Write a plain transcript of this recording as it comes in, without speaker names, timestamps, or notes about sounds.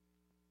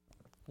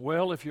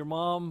Well, if your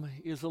mom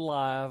is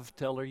alive,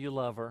 tell her you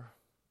love her.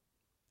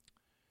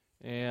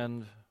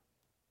 And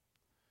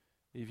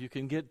if you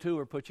can get to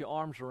her, put your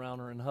arms around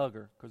her and hug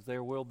her, because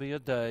there will be a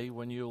day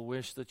when you'll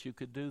wish that you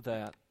could do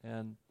that,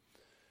 and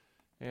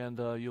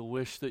you'll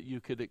wish that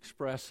you could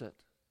express it.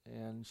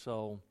 And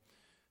so,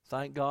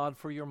 thank God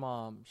for your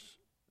moms,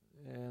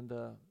 and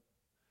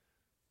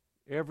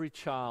every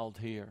child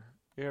here.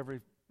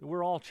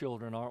 We're all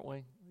children, aren't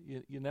we?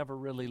 You never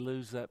really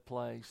lose that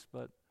place,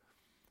 but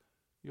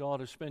you ought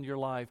to spend your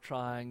life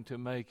trying to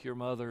make your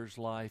mother's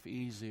life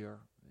easier,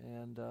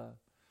 and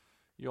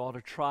you ought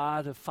to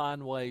try to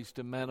find ways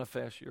to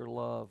manifest your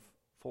love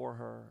for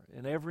her.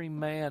 And every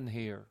man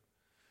here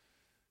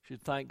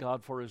should thank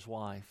God for his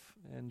wife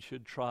and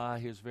should try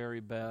his very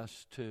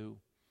best to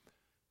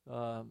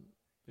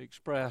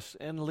express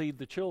and lead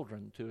the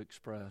children to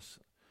express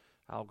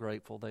how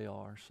grateful they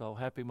are. So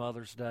happy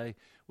Mother's Day.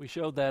 We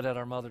showed that at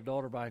our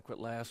mother-daughter banquet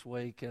last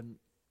week, and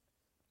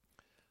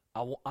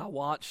I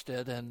watched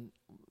it and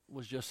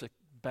was just a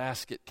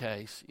basket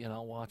case,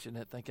 watching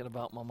it, thinking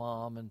about my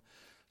mom. And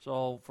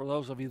so for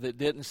those of you that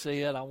didn't see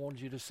it, I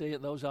wanted you to see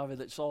it. Those of you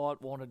that saw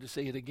it wanted to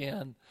see it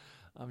again,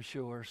 I'm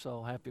sure.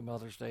 So happy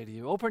Mother's Day to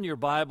you. Open your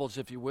Bibles,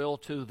 if you will,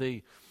 to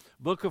the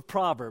book of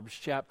Proverbs,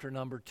 chapter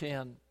number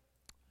 10.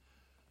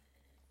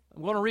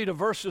 I'm going to read a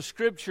verse of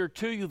Scripture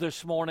to you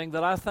this morning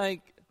that I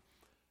think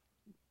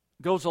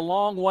goes a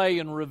long way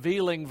in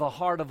revealing the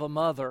heart of a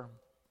mother,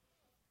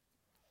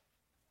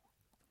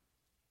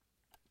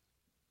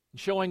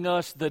 showing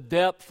us the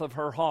depth of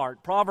her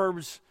heart.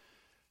 Proverbs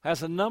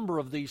has a number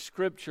of these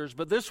scriptures,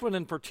 but this one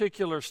in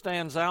particular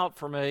stands out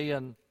for me.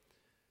 And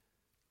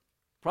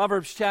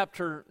Proverbs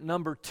chapter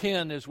number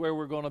 10 is where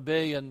we're going to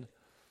be, and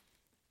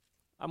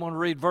I'm going to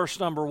read verse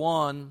number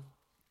 1.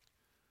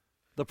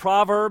 The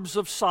Proverbs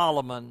of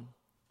Solomon: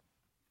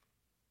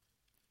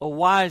 a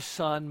wise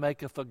son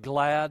maketh a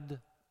glad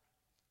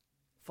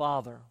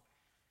father.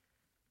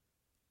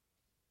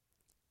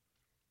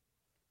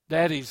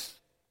 Daddies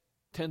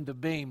tend to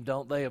beam,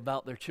 don't they,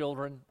 about their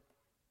children?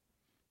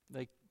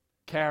 They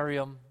carry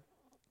them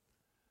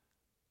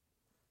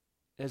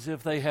as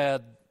if they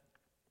had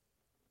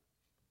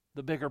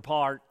the bigger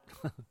part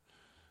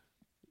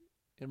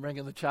in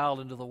bringing the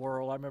child into the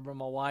world. I remember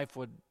my wife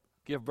would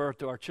give birth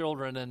to our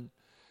children, and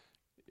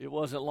it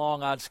wasn't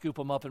long I'd scoop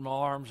them up in my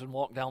arms and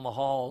walk down the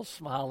halls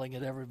smiling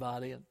at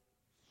everybody. And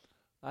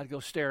I'd go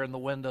stare in the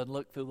window and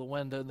look through the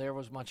window, and there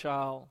was my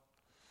child.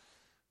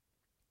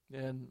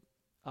 And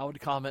I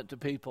would comment to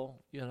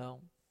people,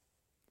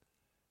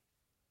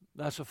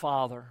 that's a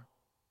father,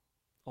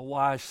 a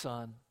wise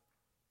son.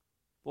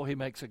 Boy, he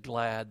makes a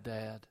glad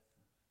dad,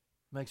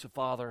 makes a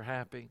father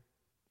happy.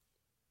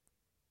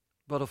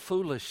 But a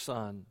foolish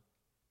son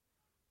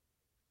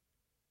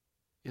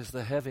is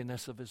the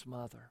heaviness of his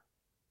mother.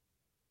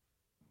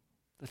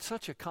 It's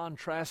such a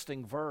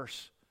contrasting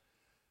verse.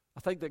 I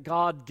think that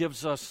God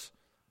gives us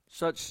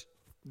such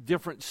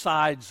different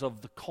sides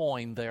of the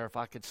coin there, if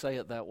I could say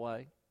it that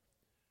way.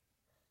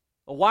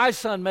 A wise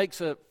son makes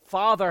a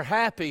father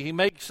happy. He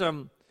makes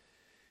him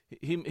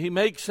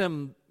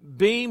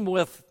beam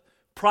with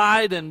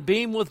pride and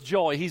beam with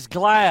joy. He's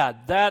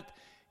glad. That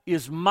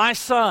is my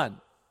son.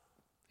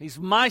 He's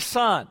my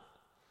son.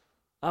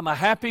 I'm a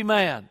happy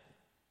man.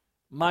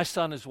 My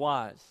son is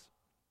wise.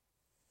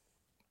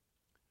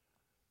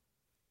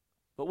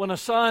 But when a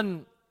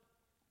son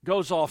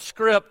goes off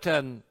script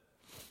and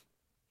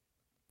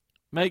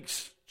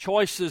makes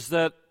choices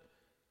that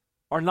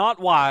are not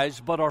wise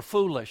but are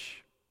foolish,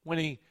 when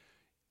he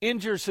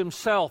injures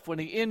himself, when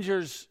he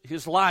injures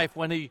his life,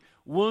 when he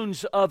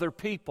wounds other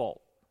people,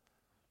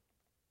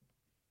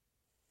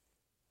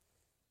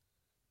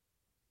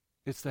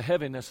 it's the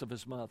heaviness of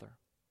his mother.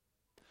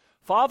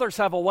 Fathers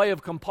have a way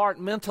of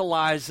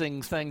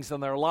compartmentalizing things in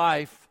their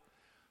life.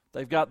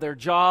 They've got their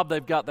job,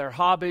 they've got their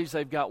hobbies,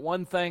 they've got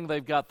one thing,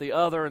 they've got the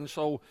other. And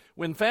so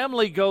when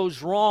family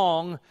goes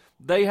wrong,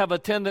 they have a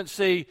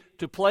tendency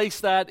to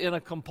place that in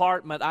a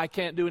compartment. I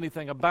can't do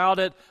anything about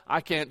it.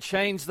 I can't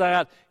change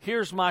that.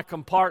 Here's my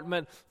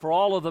compartment for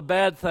all of the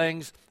bad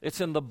things. It's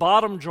in the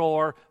bottom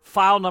drawer,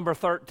 file number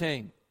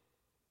 13.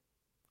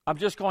 I'm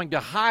just going to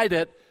hide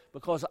it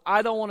because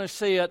I don't want to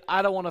see it.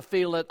 I don't want to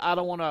feel it. I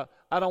don't want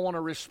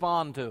to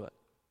respond to it.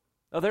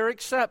 Now, there are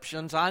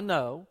exceptions, I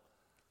know.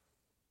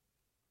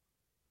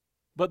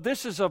 But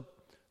this is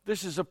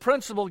a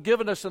principle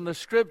given us in the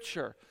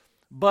Scripture.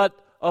 But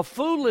a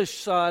foolish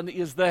son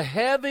is the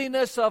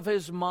heaviness of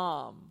his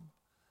mom.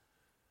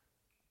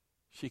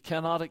 She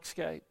cannot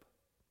escape.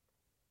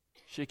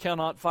 She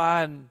cannot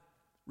find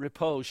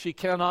repose. She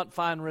cannot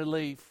find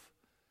relief.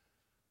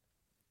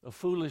 A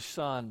foolish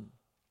son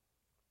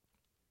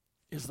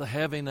is the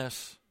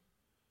heaviness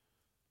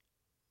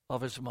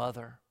of his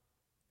mother.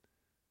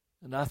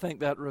 And I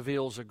think that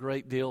reveals a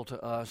great deal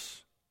to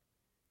us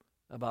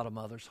about a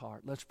mother's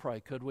heart. Let's pray,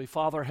 could we?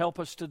 Father, help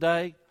us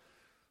today.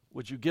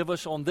 Would you give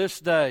us on this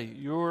day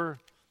your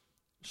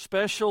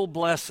special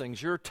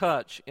blessings, your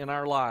touch in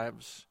our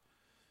lives.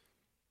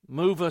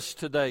 Move us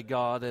today,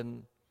 God,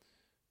 and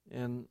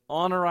and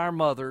honor our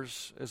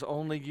mothers as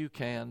only you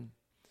can.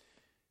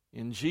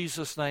 In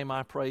Jesus' name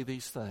I pray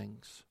these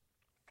things.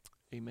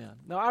 Amen.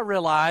 Now I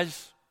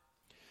realize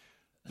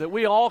that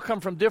we all come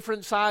from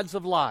different sides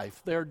of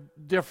life. There are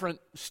different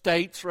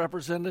states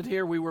represented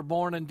here. We were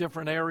born in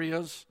different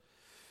areas.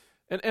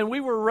 And we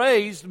were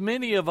raised,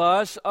 many of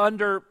us,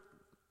 under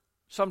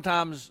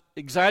sometimes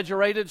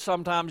exaggerated,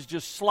 sometimes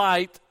just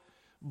slight,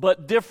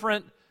 but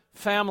different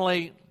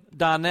family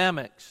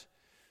dynamics.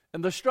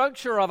 And the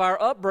structure of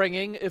our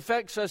upbringing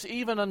affects us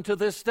even unto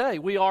this day.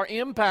 We are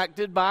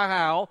impacted by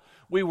how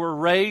we were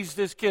raised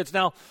as kids.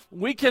 Now,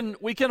 we can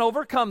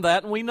overcome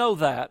that, and we know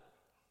that.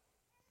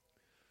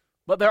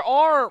 But there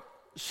are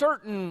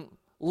certain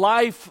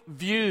life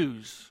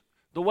views,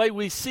 the way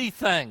we see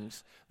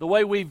things, the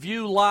way we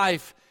view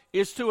life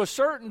is to a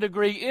certain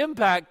degree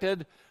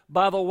impacted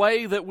by the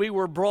way that we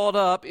were brought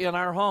up in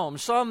our home.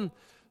 Some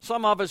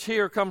of us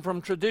here come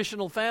from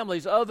traditional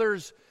families.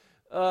 Others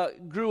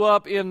grew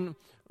up in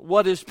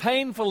what is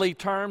painfully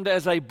termed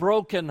as a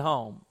broken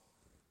home.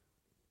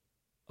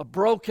 A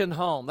broken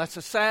home. That's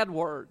a sad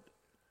word.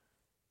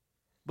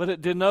 But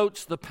it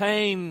denotes the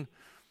pain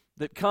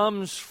that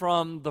comes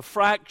from the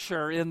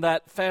fracture in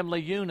that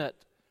family unit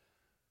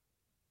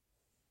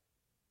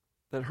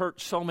that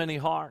hurts so many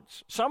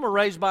hearts. Some are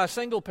raised by a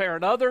single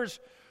parent. Others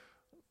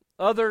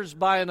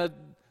by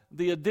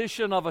the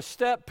addition of a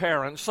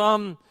step-parent.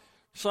 Some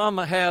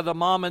had a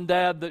mom and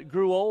dad that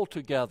grew old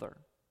together.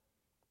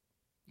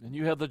 And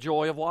you have the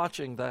joy of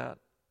watching that.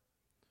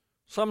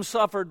 Some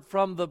suffered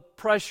from the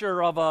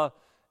pressure of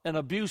an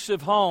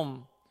abusive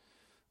home.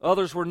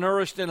 Others were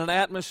nourished in an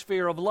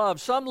atmosphere of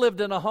love. Some lived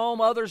in a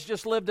home, others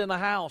just lived in a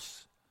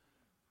house.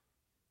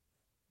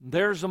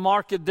 There's a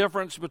marked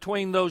difference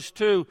between those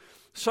two.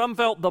 Some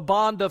felt the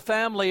bond of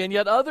family, and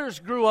yet others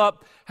grew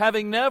up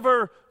having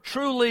never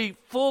truly,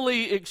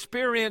 fully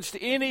experienced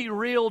any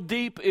real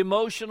deep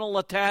emotional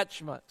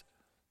attachment.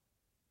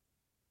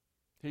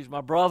 He's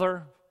my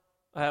brother.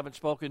 I haven't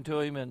spoken to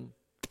him in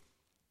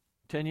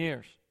 10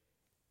 years.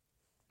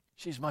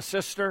 She's my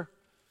sister.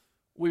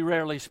 We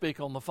rarely speak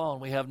on the phone.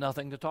 We have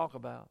nothing to talk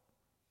about.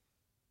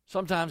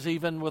 Sometimes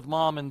even with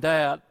mom and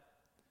dad.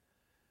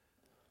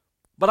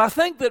 But I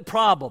think that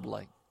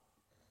probably,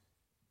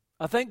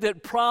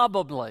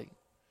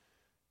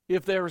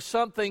 if there is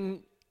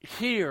something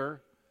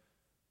here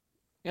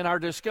in our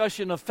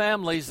discussion of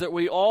families that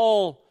we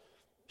all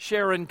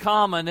share in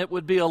common, it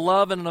would be a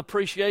love and an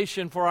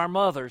appreciation for our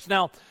mothers.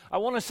 Now, I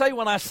want to say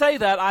when I say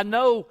that, I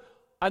know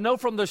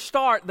from the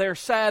start there are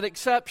sad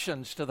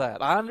exceptions to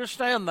that. I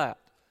understand that.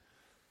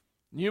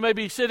 You may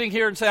be sitting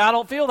here and say, I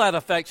don't feel that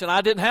affection.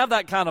 I didn't have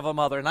that kind of a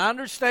mother, and I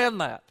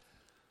understand that.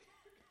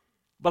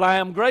 But I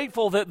am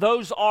grateful that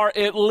those are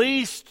at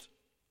least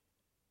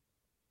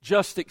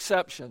just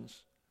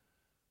exceptions,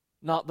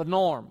 not the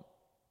norm.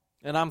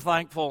 And I'm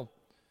thankful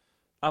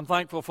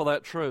for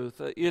that truth.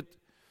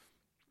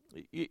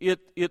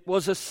 It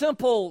was a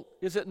simple,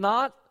 is it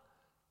not?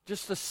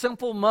 Just a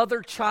simple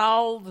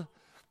mother-child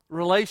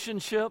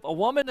relationship, a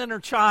woman and her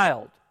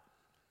child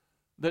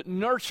that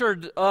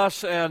nurtured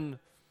us and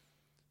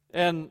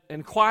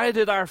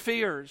quieted our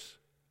fears.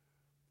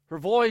 Her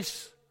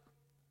voice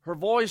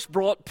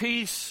brought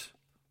peace.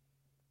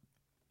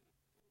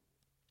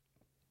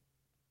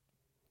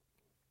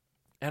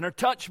 And her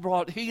touch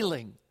brought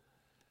healing.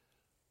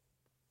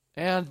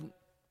 And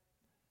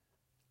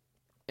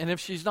if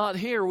she's not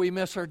here, we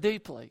miss her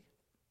deeply.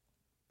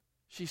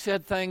 She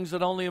said things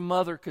that only a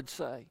mother could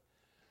say.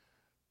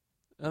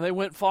 And they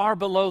went far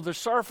below the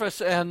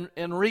surface and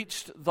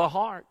reached the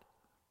heart.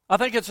 I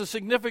think it's a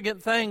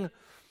significant thing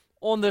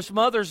on this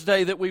Mother's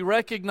Day that we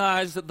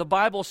recognize that the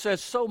Bible says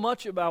so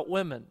much about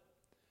women.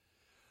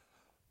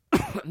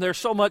 There's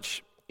so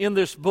much in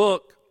this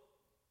book.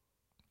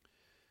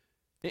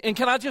 And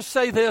can I just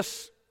say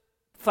this,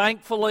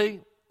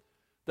 thankfully,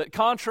 that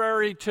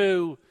contrary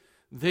to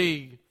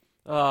the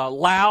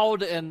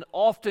loud and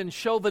often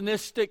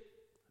chauvinistic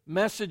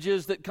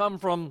messages that come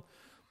from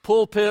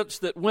pulpits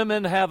that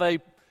women have a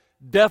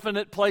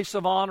definite place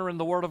of honor in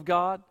the Word of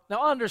God.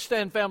 Now, I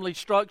understand family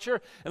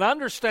structure, and I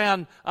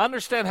understand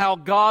how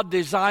God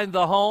designed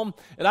the home,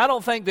 and I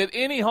don't think that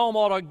any home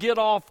ought to get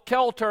off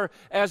kilter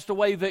as the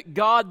way that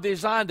God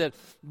designed it.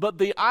 But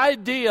the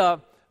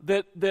idea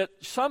that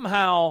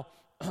somehow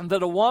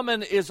that a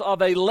woman is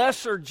of a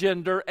lesser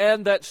gender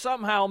and that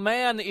somehow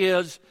man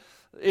is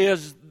he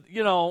is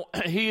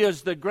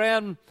the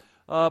grand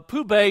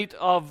poobate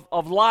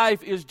of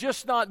life is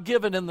just not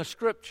given in the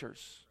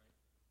Scriptures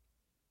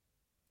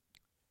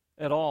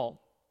at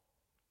all.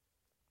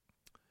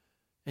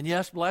 And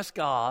yes, bless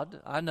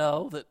God, I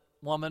know that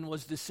woman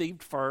was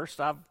deceived first.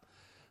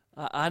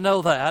 I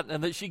know that,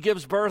 and that she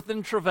gives birth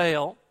in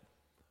travail.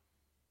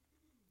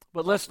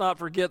 But let's not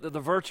forget that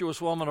the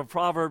virtuous woman of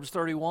Proverbs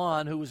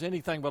 31, who was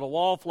anything but a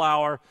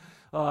wallflower,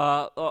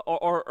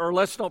 or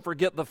let's not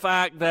forget the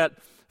fact that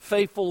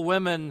faithful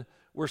women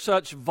were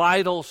such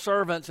vital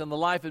servants in the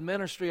life and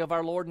ministry of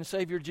our Lord and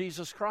Savior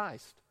Jesus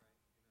Christ.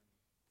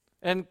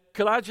 And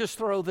could I just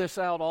throw this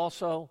out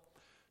also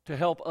to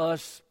help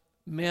us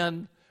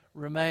men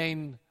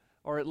remain,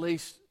 or at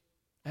least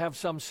have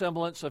some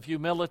semblance of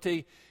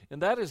humility,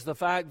 and that is the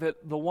fact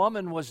that the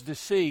woman was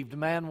deceived,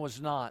 man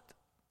was not.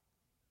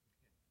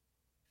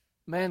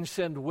 Man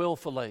sinned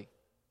willfully.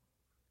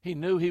 He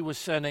knew he was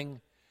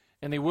sinning,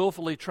 and he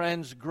willfully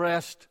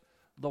transgressed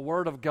the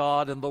Word of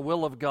God and the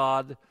will of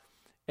God,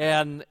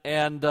 and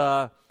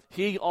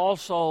he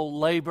also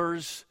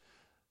labors,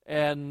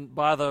 and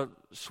by the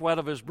sweat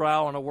of his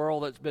brow in a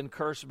world that's been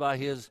cursed by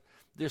his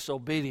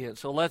disobedience.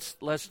 So let's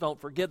don't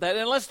forget that.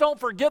 And let's don't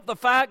forget the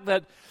fact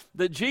that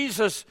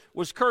Jesus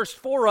was cursed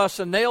for us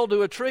and nailed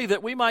to a tree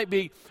that we might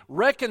be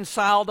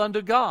reconciled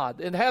unto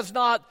God. And has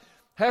not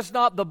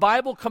the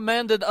Bible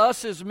commanded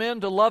us as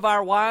men to love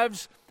our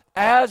wives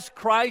as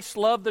Christ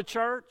loved the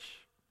church?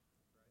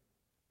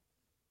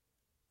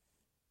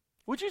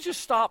 Would you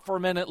just stop for a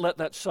minute and let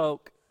that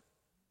soak?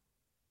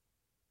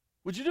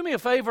 Would you do me a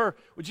favor?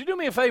 Would you do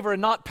me a favor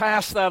and not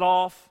pass that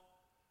off?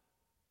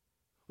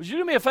 Would you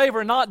do me a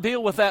favor and not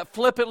deal with that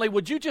flippantly?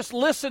 Would you just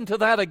listen to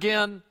that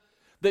again?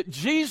 That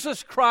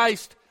Jesus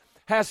Christ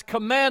has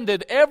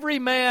commanded every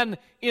man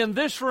in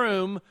this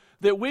room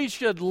that we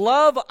should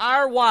love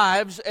our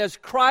wives as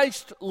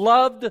Christ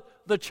loved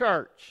the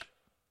church.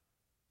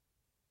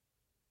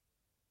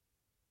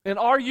 And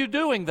are you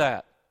doing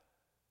that?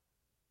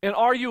 And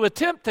are you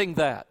attempting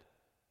that?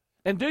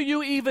 And do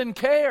you even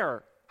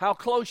care how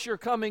close you're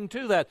coming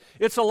to that?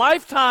 It's a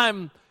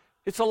lifetime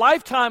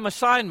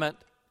assignment.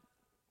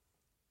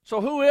 So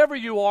whoever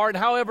you are and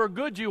however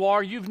good you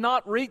are, you've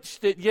not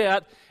reached it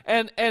yet.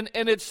 And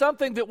it's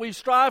something that we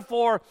strive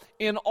for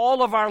in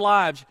all of our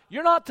lives.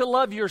 You're not to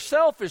love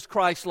yourself as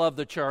Christ loved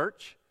the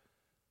church.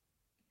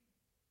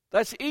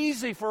 That's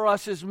easy for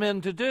us as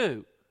men to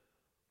do.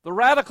 The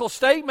radical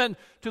statement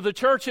to the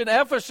church in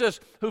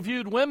Ephesus, who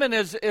viewed women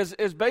as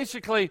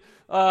basically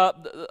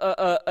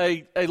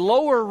a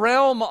lower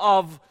realm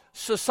of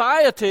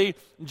society,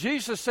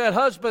 Jesus said,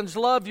 husbands,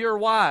 love your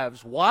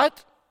wives.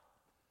 What?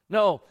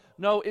 No,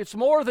 it's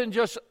more than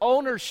just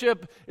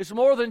ownership. It's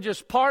more than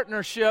just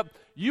partnership.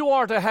 You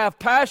are to have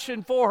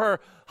passion for her.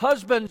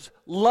 Husbands,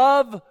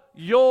 love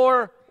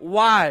your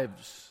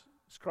wives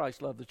as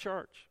Christ loved the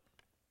church.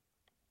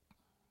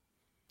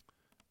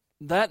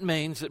 That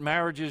means that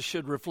marriages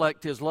should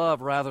reflect His love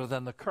rather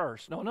than the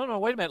curse. No,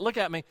 wait a minute. Look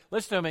at me.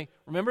 Listen to me.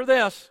 Remember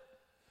this.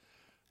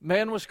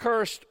 Man was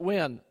cursed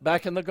when?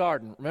 Back in the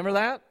garden. Remember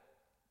that?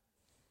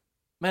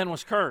 Man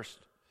was cursed.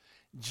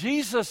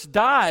 Jesus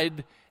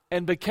died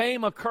and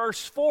became a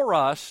curse for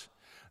us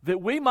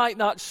that we might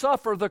not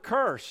suffer the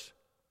curse.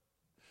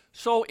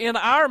 So in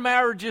our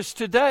marriages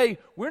today,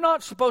 we're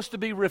not supposed to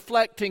be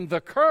reflecting the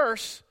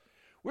curse.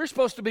 We're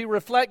supposed to be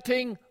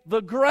reflecting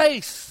the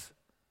grace.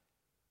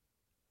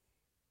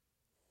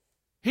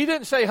 He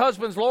didn't say,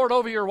 husbands, lord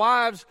over your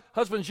wives.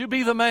 Husbands, you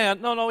be the man.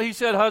 No, he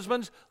said,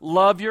 husbands,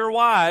 love your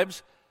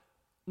wives.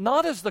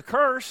 Not as the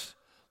curse.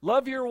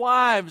 Love your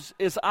wives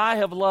as I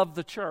have loved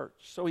the church.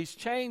 So He's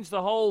changed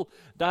the whole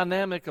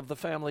dynamic of the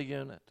family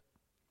unit.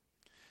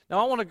 Now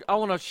I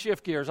want to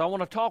shift gears. I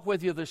want to talk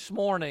with you this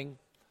morning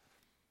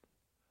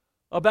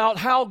about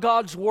how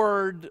God's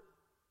Word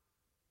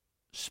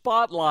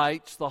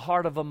spotlights the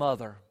heart of a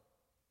mother.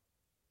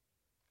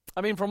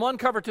 I mean, from one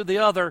cover to the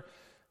other,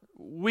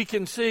 we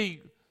can see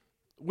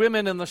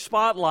women in the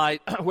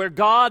spotlight where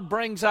God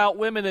brings out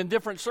women in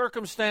different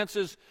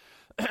circumstances,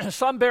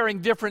 some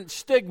bearing different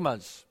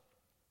stigmas.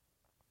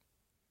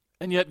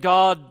 And yet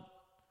God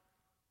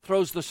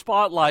throws the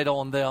spotlight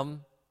on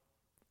them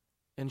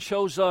and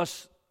shows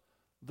us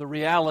the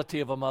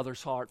reality of a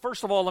mother's heart.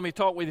 First of all, let me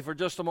talk with you for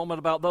just a moment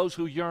about those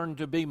who yearn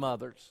to be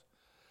mothers.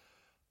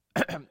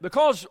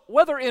 Because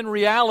whether in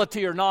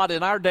reality or not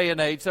in our day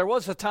and age, there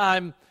was a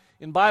time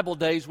in Bible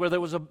days where there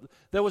was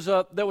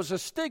a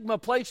stigma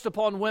placed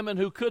upon women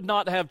who could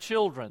not have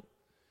children.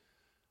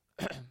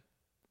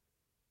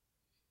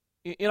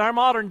 In our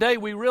modern day,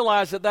 we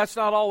realize that that's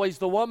not always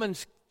the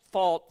woman's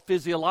fault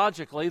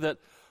physiologically. That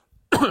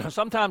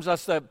sometimes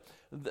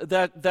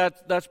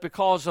that's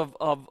because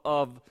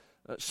of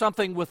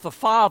something with the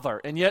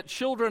father, and yet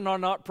children are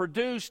not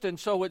produced, and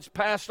so it's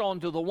passed on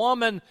to the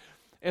woman.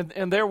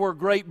 And there were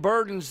great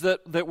burdens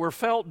that were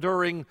felt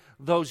during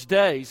those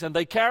days. And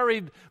they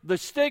carried the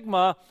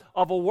stigma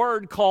of a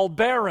word called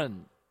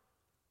barren.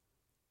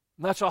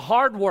 And that's a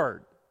hard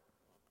word.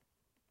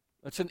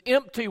 It's an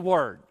empty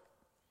word.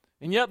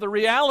 And yet the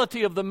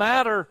reality of the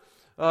matter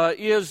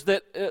is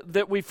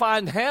that we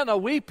find Hannah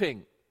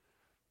weeping.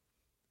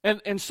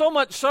 And so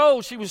much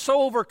so, she was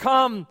so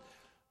overcome,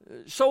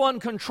 so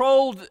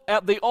uncontrolled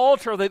at the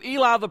altar that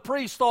Eli the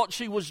priest thought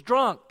she was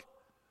drunk.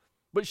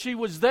 But she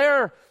was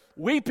there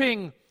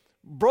weeping,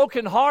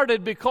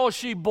 brokenhearted, because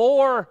she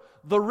bore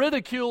the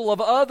ridicule of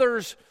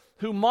others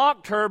who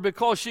mocked her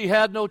because she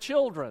had no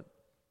children.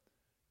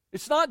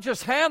 It's not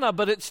just Hannah,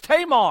 but it's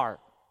Tamar.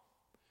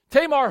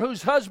 Tamar,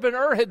 whose husband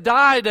had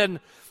died, and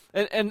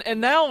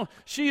And now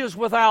she is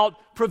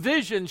without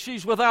provision.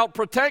 She's without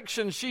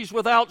protection. She's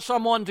without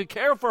someone to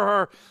care for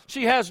her.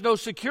 She has no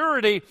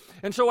security.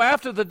 And so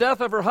after the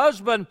death of her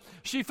husband,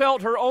 she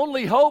felt her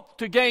only hope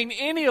to gain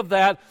any of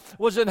that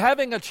was in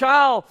having a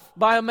child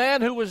by a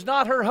man who was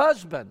not her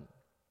husband.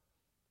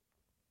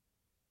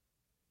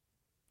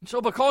 And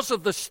so because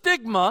of the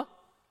stigma,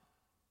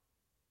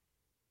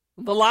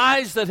 the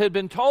lies that had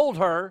been told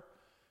her,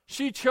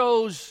 she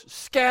chose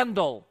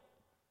scandal.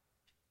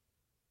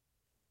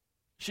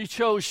 She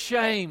chose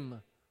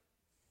shame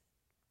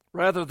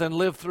rather than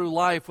live through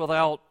life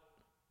without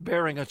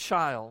bearing a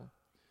child.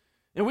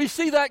 And we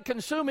see that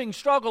consuming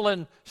struggle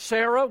in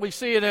Sarah. We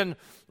see it in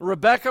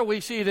Rebecca. We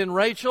see it in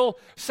Rachel,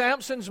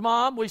 Samson's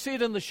mom. We see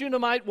it in the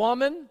Shunammite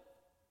woman.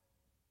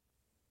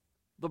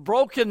 The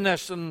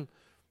brokenness and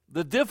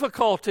the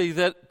difficulty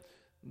that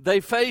they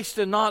faced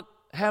in not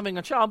having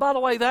a child. By the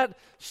way, that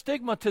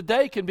stigma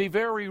today can be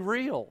very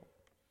real.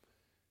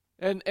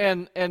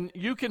 And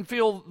you can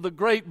feel the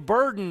great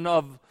burden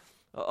of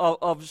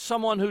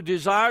someone who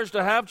desires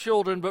to have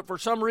children, but for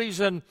some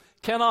reason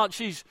cannot.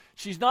 She's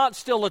not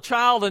still a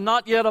child and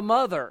not yet a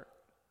mother.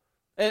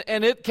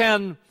 And it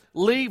can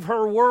leave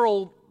her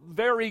world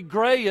very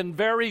gray and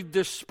very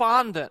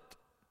despondent.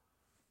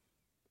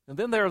 And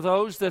then there are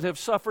those that have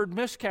suffered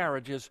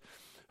miscarriages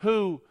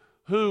who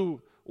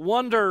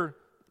wonder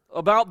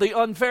about the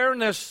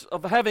unfairness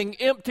of having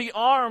empty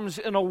arms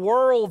in a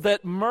world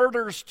that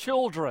murders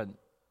children,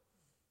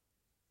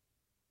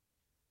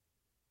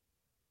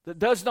 that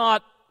does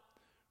not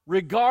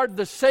regard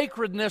the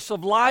sacredness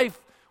of life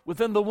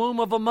within the womb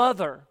of a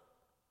mother.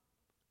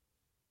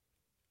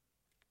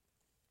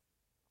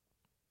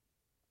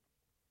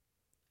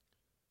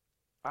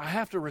 I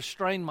have to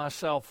restrain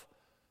myself.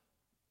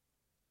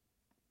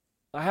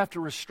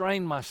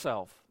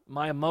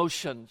 My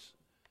emotions,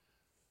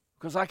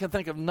 because I can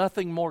think of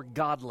nothing more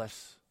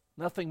godless,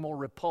 nothing more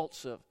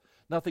repulsive,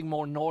 nothing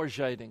more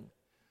nauseating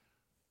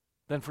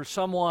than for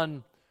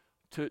someone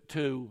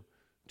to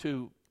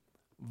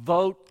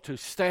vote, to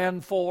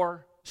stand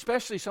for,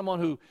 especially someone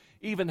who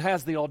even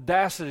has the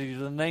audacity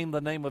to name the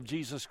name of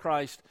Jesus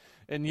Christ,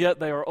 and yet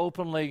they are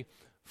openly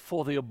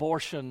for the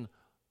abortion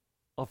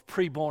of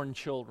preborn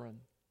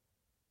children.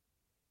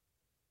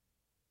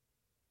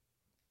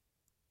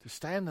 To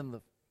stand in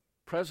the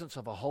presence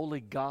of a holy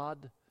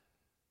God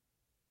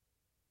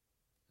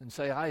and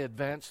say, I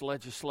advanced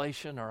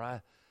legislation, or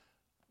I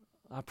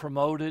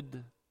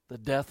promoted the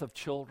death of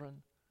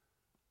children.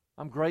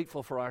 I'm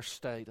grateful for our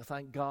state. I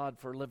thank God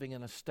for living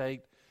in a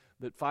state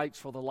that fights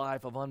for the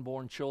life of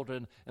unborn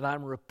children, and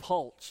I'm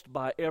repulsed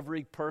by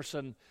every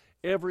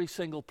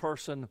single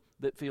person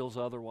that feels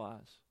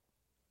otherwise.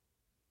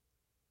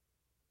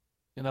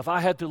 And if I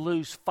had to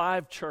lose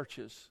 5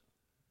 churches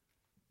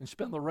and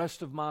spend the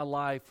rest of my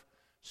life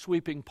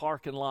sweeping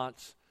parking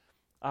lots,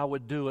 I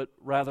would do it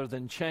rather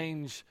than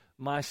change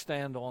my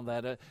stand on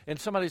that. And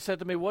somebody said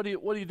to me, what do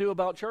you do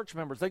about church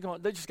members? They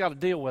just got to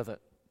deal with it.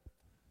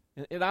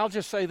 And I'll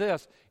just say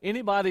this: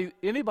 anybody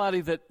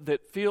that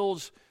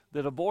feels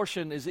that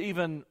abortion is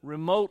even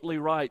remotely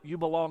right, you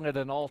belong at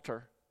an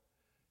altar,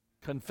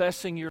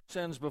 confessing your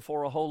sins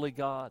before a holy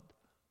God,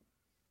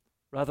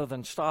 rather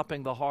than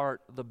stopping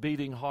the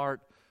beating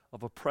heart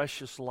of a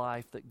precious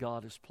life that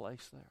God has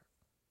placed there.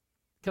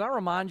 Can I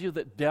remind you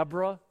that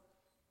Deborah,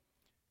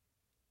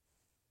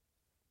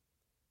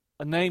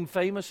 a name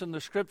famous in the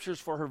Scriptures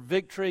for her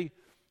victory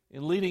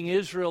in leading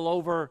Israel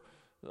over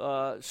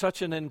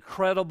such an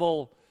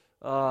incredible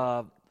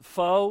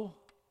foe,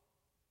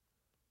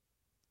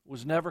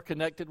 was never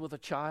connected with a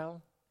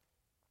child?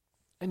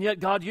 And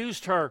yet God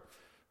used her.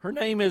 Her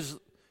name is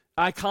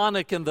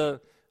iconic in the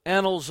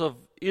annals of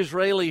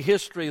Israeli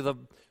history, the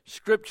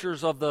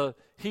scriptures of the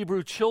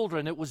Hebrew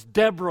children. It was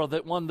Deborah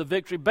that won the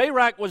victory.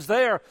 Barak was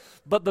there,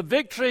 but the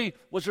victory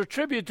was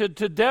attributed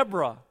to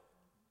Deborah.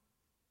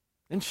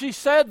 And she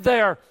said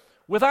there,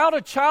 without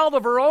a child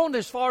of her own,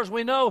 as far as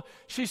we know,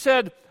 she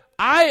said,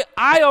 I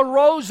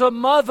arose a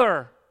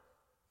mother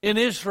in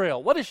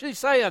Israel. What is she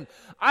saying?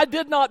 I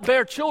did not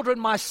bear children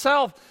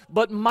myself,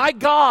 but my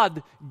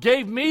God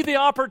gave me the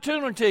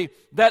opportunity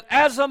that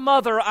as a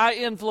mother I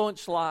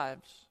influenced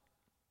lives.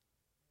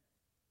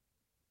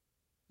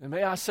 And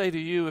may I say to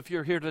you, if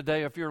you're here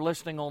today, if you're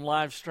listening on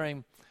live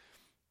stream,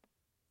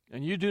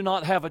 and you do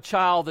not have a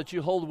child that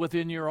you hold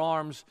within your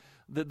arms,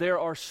 that there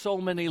are so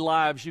many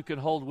lives you can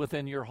hold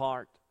within your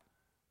heart.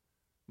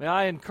 May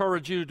I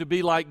encourage you to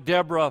be like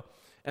Deborah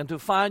and to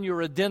find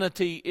your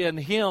identity in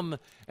Him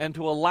and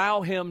to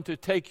allow Him to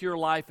take your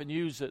life and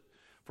use it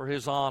for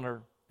His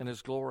honor and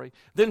His glory.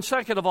 Then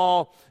second of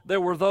all,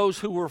 there were those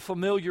who were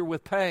familiar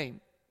with pain.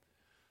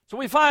 So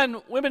we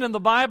find women in the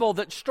Bible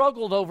that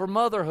struggled over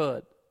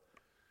motherhood.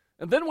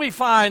 And then we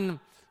find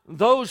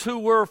those who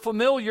were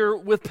familiar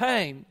with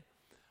pain.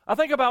 I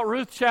think about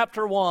Ruth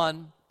chapter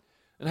 1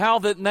 and how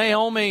that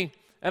Naomi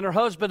and her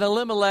husband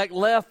Elimelech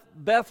left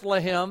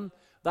Bethlehem,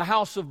 the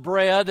house of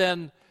bread,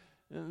 and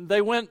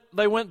they went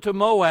to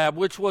Moab,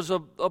 which was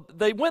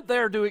they went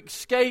there to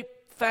escape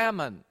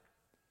famine.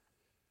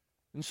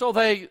 And so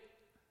they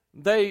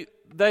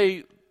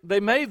they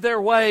made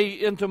their way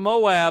into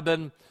Moab,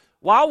 and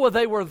while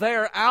they were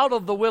there out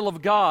of the will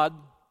of God,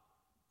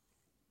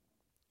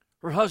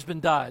 her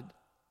husband died,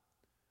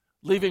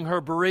 leaving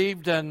her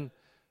bereaved and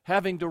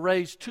having to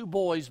raise 2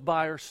 boys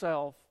by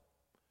herself.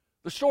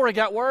 The story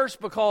got worse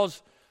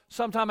because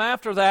sometime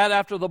after that,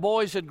 after the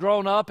boys had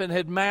grown up and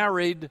had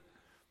married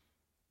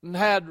and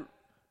had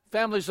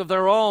families of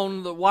their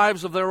own, the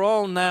wives of their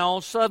own now,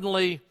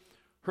 suddenly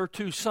her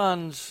 2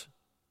 sons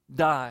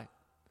die.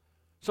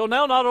 So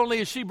now not only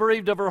is she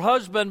bereaved of her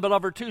husband, but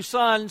of her 2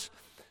 sons.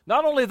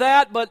 Not only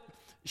that, but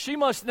she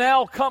must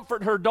now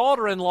comfort her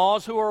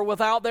daughter-in-laws who are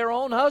without their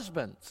own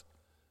husbands,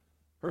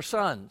 her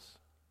sons.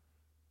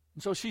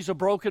 And so she's a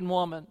broken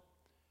woman.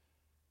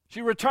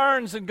 She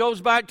returns and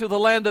goes back to the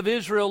land of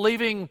Israel,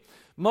 leaving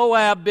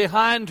Moab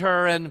behind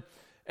her.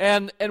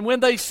 And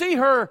when they see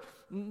her,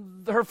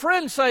 her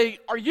friends say,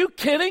 "Are you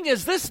kidding?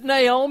 Is this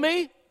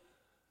Naomi?"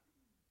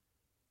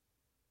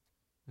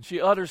 And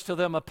she utters to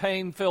them a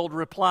pain-filled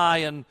reply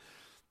in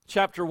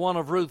chapter 1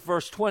 of Ruth,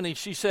 verse 20.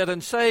 She said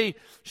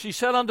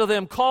unto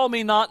them, "Call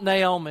me not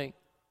Naomi,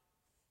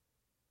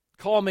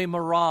 call me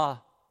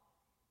Marah,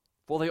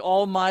 for the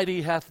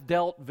Almighty hath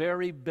dealt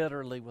very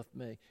bitterly with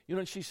me." You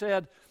know what she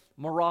said?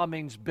 Marah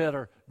means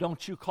bitter.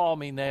 Don't you call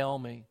me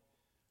Naomi.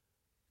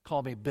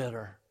 Call me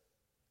bitter.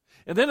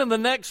 And then in the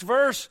next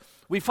verse,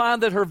 we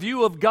find that her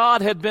view of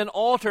God had been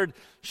altered.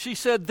 She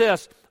said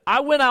this,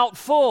 "I went out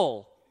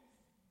full,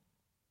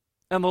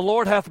 and the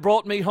Lord hath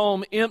brought me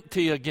home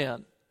empty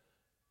again."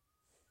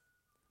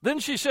 Then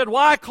she said,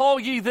 "Why call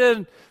ye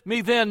then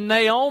me then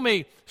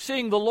Naomi,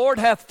 seeing the Lord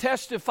hath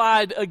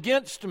testified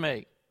against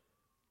me,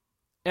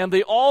 and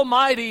the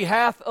Almighty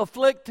hath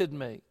afflicted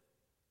me?"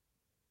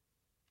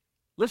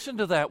 Listen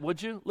to that,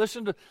 would you?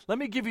 Let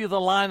me give you the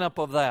lineup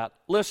of that.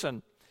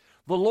 Listen.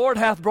 The Lord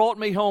hath brought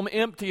me home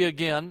empty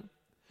again.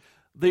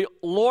 The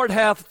Lord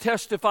hath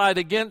testified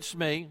against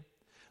me.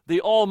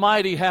 The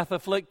Almighty hath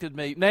afflicted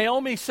me.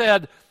 Naomi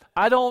said,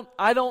 I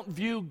don't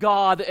view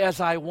God as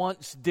I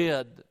once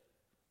did.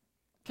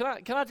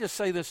 Can I just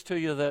say this to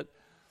you, that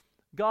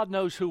God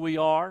knows who we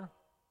are.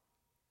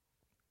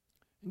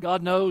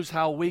 God knows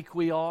how weak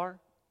we are.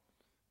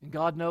 And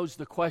God knows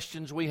the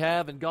questions we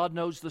have, and God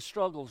knows the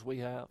struggles we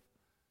have.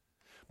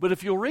 But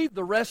if you'll read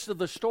the rest of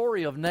the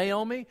story of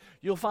Naomi,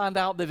 you'll find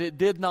out that it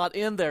did not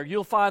end there.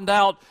 You'll find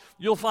out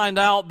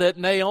that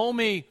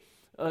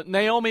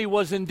Naomi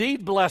was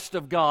indeed blessed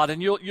of God, and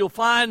you'll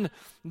find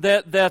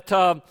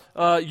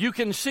that you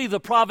can see the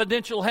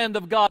providential hand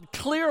of God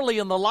clearly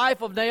in the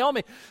life of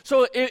Naomi.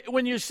 So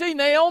when you see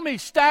Naomi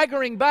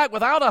staggering back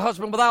without a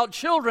husband, without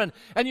children,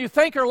 and you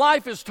think her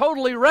life is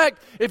totally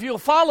wrecked, if you'll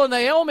follow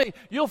Naomi,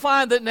 you'll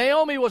find that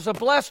Naomi was a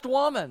blessed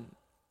woman.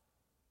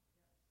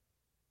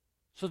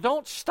 So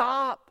don't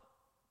stop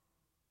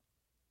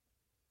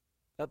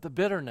at the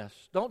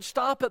bitterness. Don't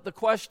stop at the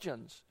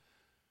questions.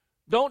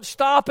 Don't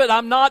stop at,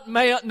 "I'm not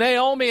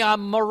Naomi,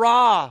 I'm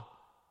Marah."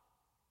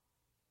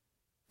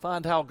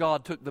 Find how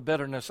God took the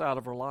bitterness out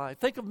of her life.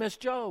 Think of Miss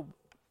Job.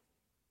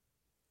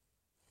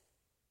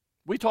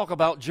 We talk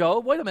about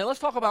Job. Wait a minute, let's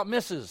talk about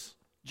Mrs.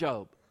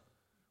 Job.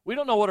 We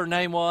don't know what her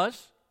name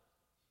was.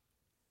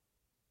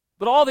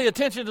 But all the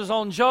attention is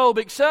on Job,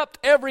 except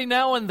every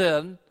now and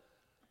then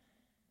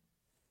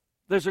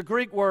there's a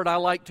Greek word I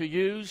like to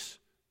use.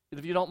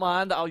 If you don't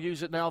mind, I'll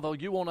use it now, though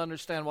you won't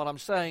understand what I'm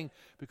saying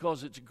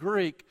because it's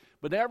Greek.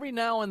 But every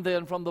now and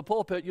then from the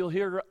pulpit, you'll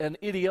hear an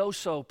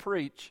idioso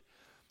preach.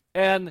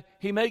 And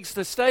he makes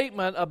the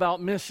statement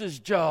about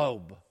Mrs.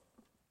 Job.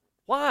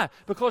 Why?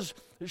 Because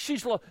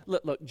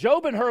look,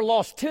 Job and her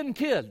lost 10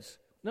 kids.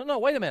 No,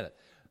 wait a minute.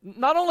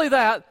 Not only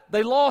that,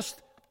 they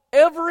lost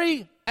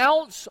every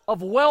ounce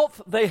of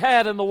wealth they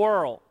had in the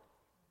world.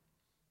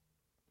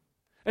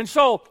 And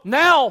so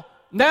now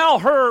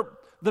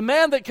the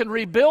man that can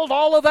rebuild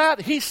all of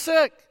that, he's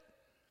sick.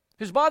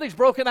 His body's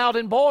broken out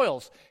in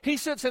boils. He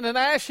sits in an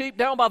ash heap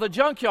down by the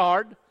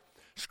junkyard,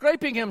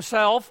 scraping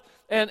himself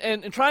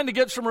and trying to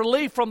get some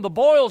relief from the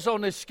boils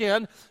on his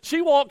skin.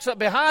 She walks up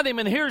behind him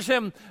and hears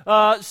him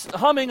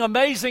humming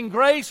Amazing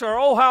Grace or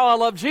Oh, How I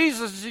Love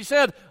Jesus. And she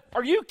said,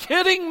 "Are you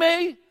kidding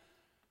me?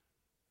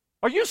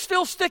 Are you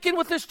still sticking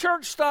with this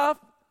church stuff?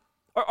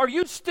 Are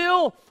you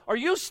still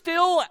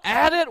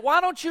at it?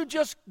 Why don't you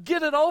just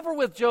get it over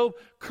with, Job?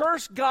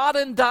 Curse God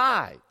and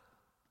die."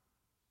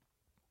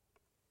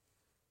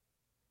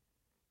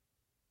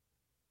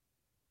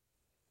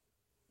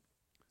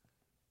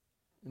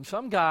 And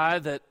some guy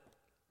that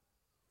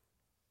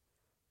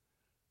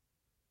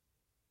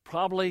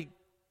probably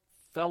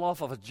fell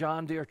off of a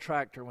John Deere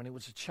tractor when he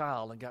was a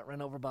child and got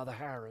run over by the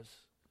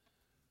Harris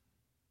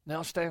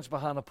now stands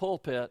behind a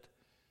pulpit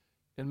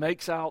and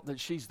makes out that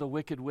she's the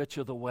wicked witch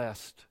of the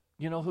West.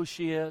 You know who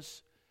she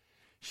is?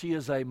 She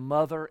is a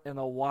mother and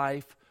a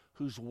wife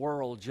whose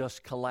world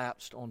just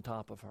collapsed on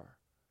top of her.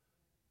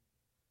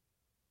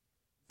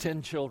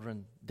 10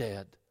 children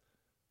dead.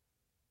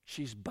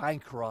 She's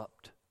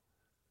bankrupt.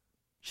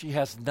 She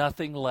has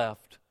nothing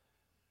left.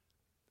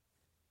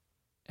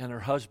 And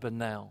her husband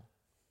now,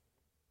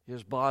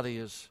 his body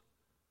is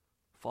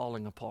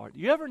falling apart.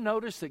 You ever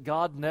notice that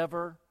God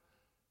never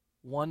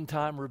one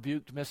time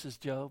rebuked Mrs.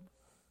 Job?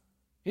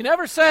 He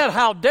never said,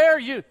 "How dare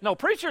you?" No,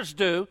 preachers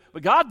do,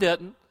 but God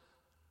didn't.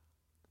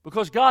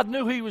 Because God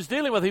knew who He was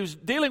dealing with. He was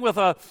dealing with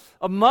a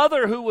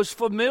mother who was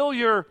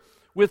familiar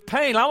with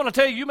pain. I want to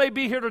tell you, you may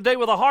be here today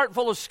with a heart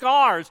full of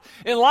scars,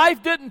 and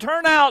life didn't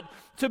turn out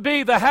to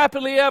be the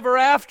happily ever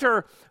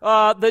after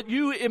that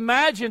you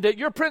imagined it.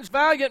 Your Prince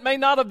Valiant may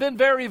not have been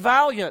very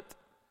valiant.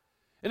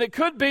 And it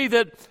could be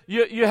that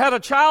you had a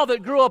child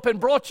that grew up and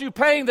brought you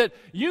pain that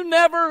you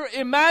never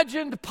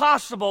imagined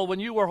possible when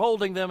you were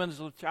holding them as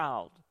a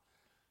child.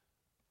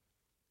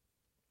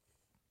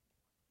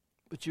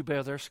 But you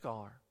bear their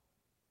scar.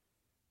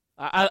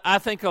 I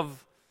think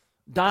of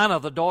Dinah,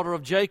 the daughter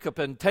of Jacob,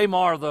 and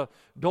Tamar, the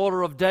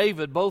daughter of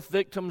David, both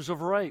victims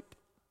of rape.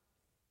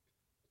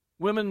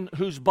 Women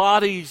whose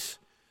bodies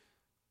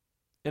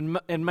in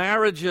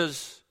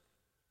marriages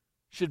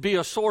should be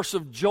a source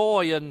of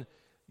joy, and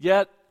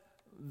yet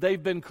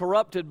they've been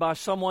corrupted by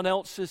someone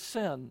else's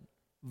sin,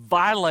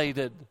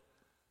 violated,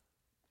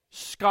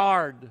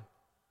 scarred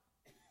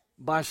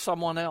by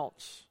someone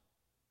else.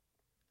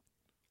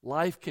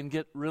 Life can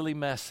get really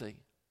messy.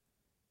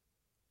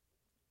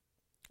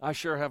 I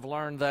sure have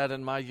learned that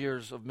in my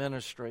years of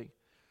ministry.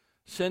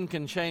 Sin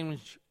can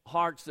change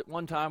hearts that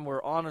one time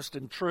were honest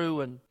and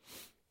true, and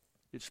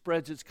it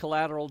spreads its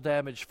collateral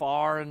damage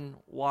far and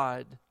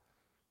wide.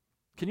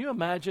 Can you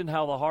imagine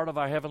how the heart of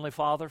our Heavenly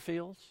Father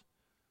feels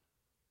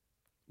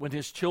when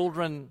His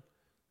children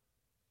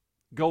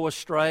go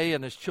astray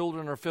and His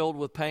children are filled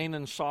with pain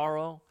and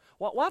sorrow?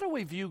 Why do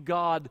we view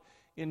God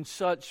in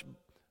such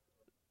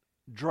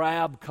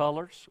drab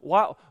colors?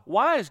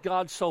 Why is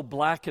God so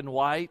black and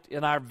white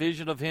in our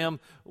vision of Him?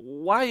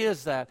 Why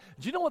is that?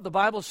 Do you know what the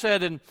Bible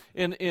said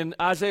in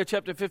Isaiah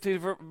chapter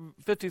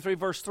 53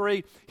 verse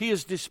 3? He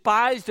is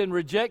despised and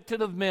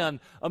rejected of men,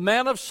 a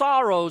man of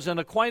sorrows and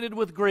acquainted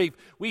with grief.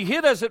 We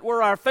hid as it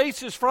were our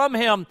faces from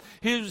Him.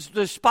 He was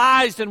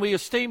despised and we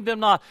esteemed Him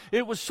not.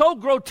 It was so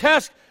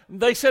grotesque,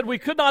 they said we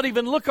could not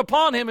even look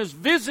upon Him. His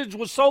visage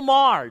was so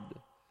marred.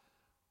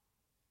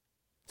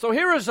 So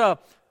here is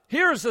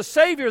a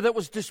Savior that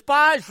was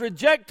despised,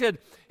 rejected.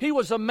 He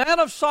was a man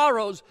of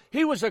sorrows.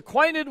 He was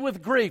acquainted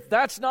with grief.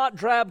 That's not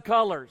drab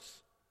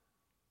colors.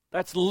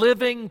 That's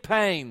living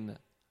pain.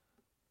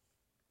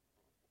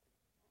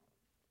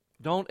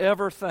 Don't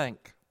ever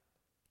think,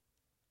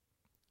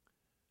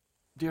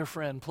 dear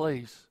friend,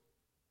 please,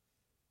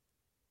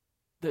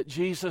 that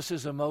Jesus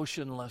is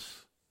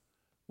emotionless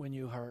when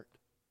you hurt.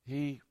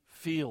 He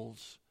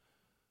feels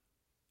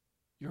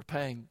your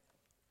pain.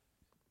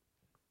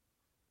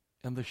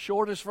 And the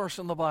shortest verse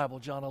in the Bible,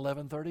 John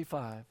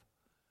 11:35,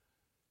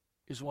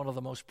 is one of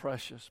the most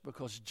precious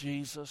because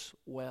Jesus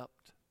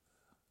wept.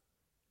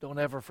 Don't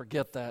ever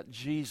forget that.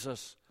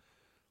 Jesus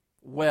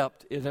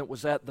wept, and it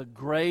was at the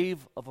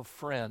grave of a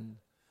friend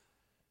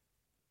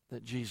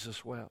that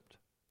Jesus wept.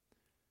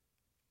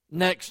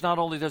 Next, not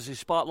only does He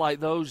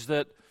spotlight those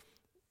that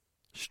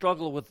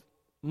struggle with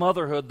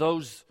motherhood,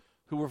 those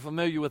who are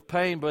familiar with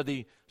pain, but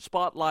He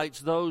spotlights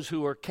those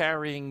who are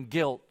carrying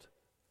guilt.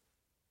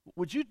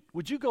 Would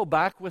you go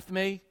back with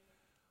me,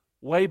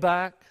 way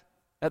back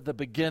at the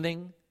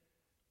beginning?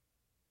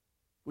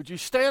 Would you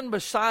stand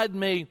beside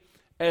me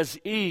as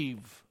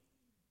Eve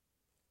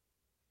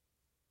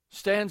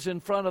stands in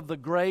front of the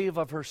grave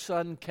of her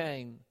son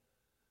Cain,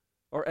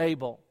 or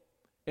Abel,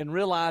 and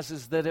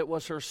realizes that it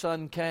was her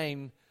son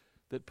Cain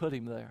that put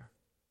him there?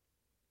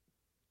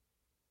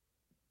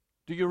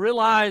 Do you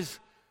realize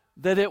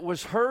that it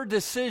was her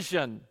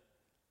decision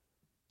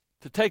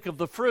to take of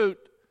the fruit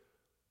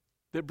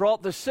that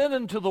brought the sin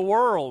into the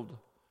world,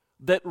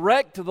 that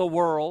wrecked the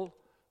world,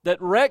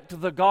 that wrecked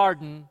the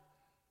garden,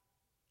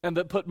 and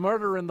that put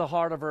murder in the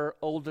heart of her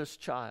oldest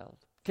child?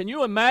 Can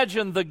you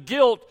imagine the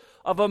guilt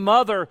of a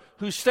mother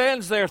who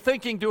stands there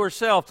thinking to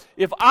herself,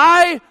 if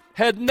I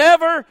had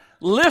never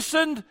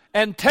listened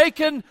and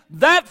taken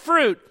that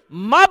fruit,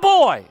 my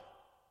boy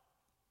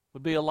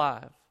would be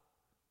alive.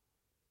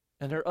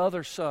 And her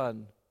other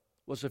son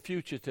was a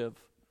fugitive,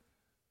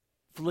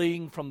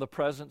 fleeing from the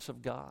presence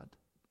of God.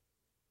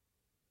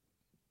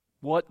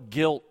 What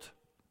guilt.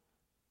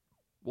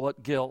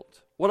 What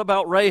guilt. What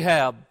about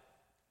Rahab?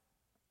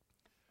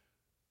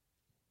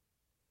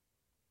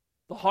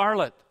 The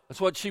harlot. That's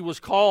what she was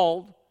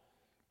called.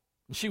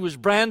 She was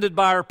branded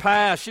by her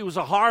past. She was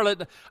a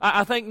harlot.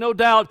 I think no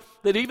doubt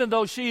that even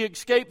though she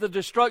escaped the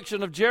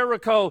destruction of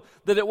Jericho,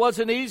 that it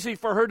wasn't easy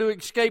for her to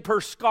escape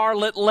her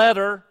scarlet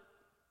letter.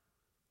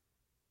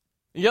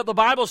 And yet the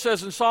Bible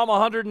says in Psalm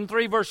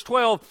 103 verse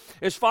 12,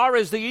 as far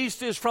as the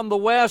east is from the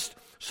west,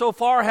 so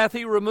far hath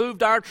He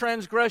removed our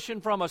transgression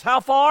from us.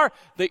 How far?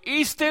 The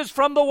east is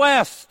from the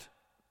west.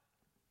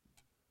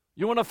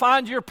 You want to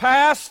find your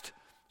past?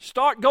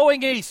 Start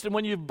going east, and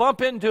when you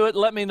bump into it,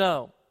 let me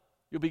know.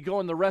 You'll be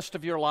going the rest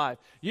of your life.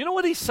 You know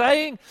what He's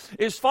saying?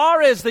 As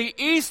far as the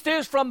east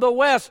is from the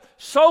west,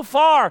 so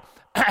far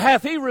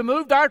hath He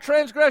removed our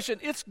transgression.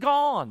 It's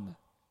gone.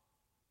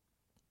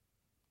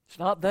 It's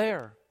not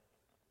there.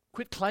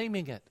 Quit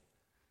claiming it.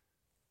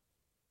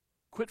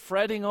 Quit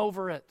fretting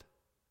over it.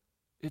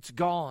 It's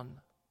gone.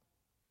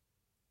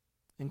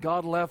 And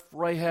God left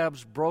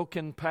Rahab's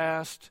broken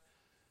past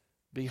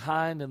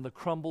behind in the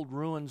crumbled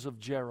ruins of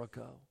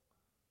Jericho.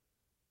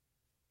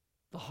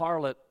 The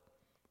harlot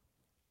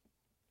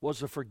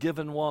was a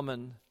forgiven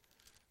woman,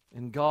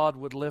 and God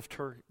would lift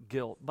her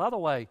guilt. By the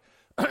way,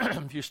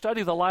 if you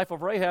study the life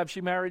of Rahab,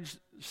 she married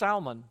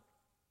Salmon.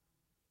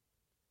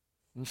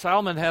 And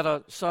Salmon had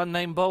a son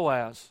named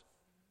Boaz.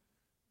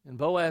 And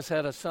Boaz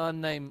had a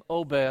son named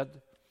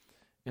Obed.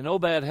 And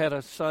Obed had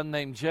a son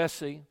named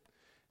Jesse.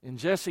 And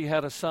Jesse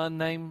had a son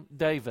named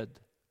David.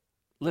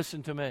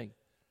 Listen to me.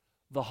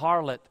 The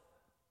harlot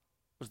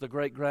was the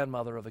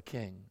great-grandmother of a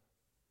king.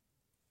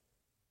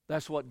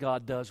 That's what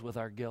God does with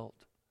our guilt.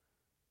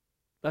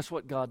 That's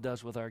what God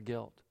does with our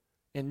guilt.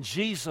 And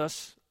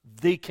Jesus,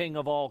 the King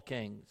of all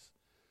kings,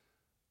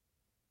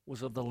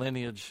 was of the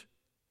lineage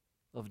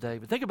of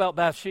David. Think about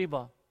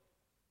Bathsheba.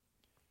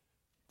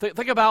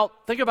 Think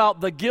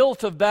about the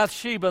guilt of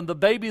Bathsheba and the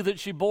baby that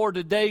she bore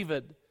to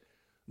David.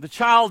 The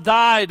child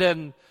died,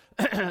 and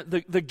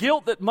the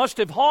guilt that must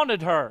have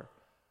haunted her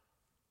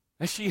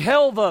as she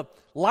held the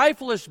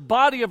lifeless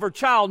body of her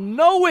child,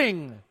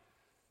 knowing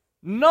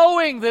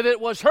that it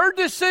was her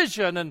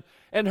decision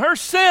and her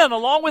sin,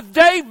 along with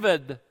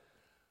David,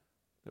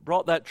 that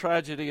brought that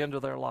tragedy into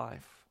their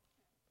life.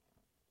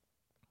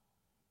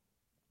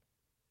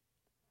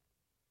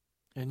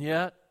 And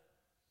yet,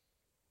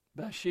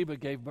 Bathsheba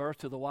gave birth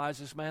to the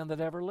wisest man that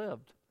ever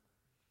lived,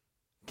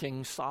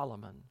 King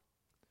Solomon.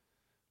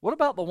 What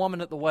about the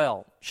woman at the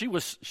well? She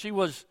was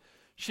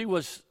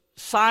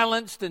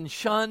silenced and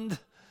shunned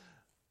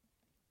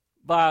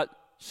by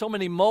so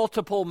many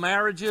multiple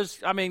marriages.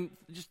 I mean,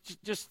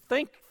 just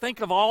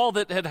think of all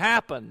that had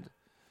happened.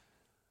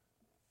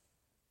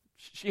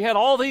 She had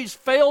all these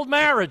failed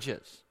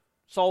marriages.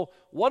 So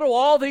what do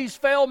all these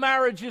failed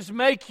marriages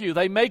make you?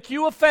 They make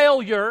you a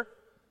failure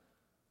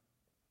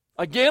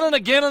again and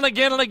again and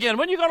again and again.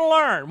 When are you going to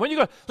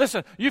learn?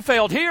 Listen, you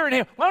failed here and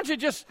here. Why don't you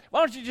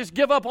just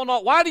give up on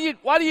all? Why do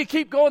you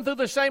keep going through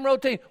the same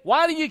routine?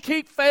 Why do you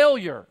keep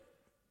failure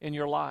in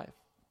your life?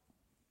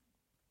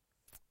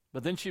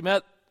 But then she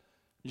met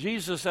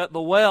Jesus at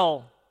the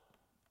well.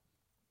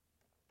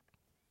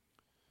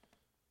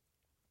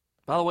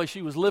 By the way,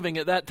 she was living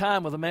at that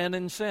time with a man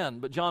in sin.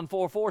 But John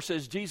 4:4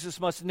 says Jesus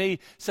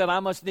said, I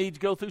must needs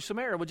go through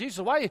Samaria. Well,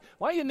 Jesus,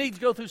 why you need to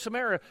go through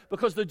Samaria?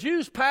 Because the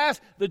Jews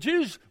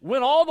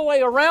went all the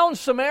way around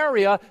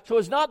Samaria so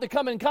as not to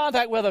come in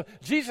contact with them.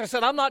 Jesus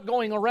said, I'm not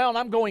going around,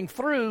 I'm going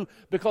through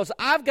because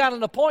I've got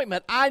an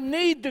appointment. I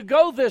need to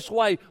go this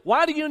way.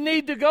 Why do you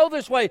need to go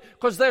this way?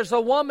 Because there's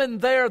a woman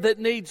there that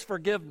needs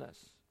forgiveness.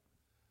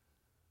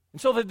 And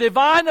so the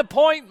divine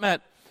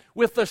appointment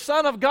with the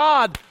Son of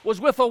God was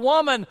with a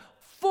woman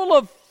full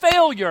of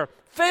failure,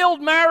 failed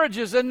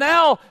marriages, and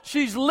now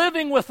she's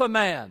living with a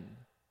man.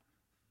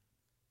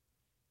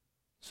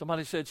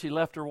 Somebody said she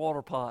left her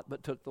water pot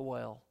but took the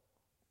well.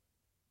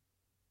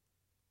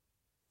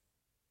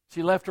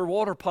 She left her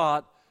water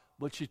pot,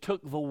 but she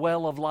took the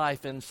well of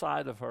life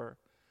inside of her.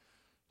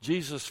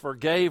 Jesus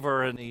forgave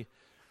her and he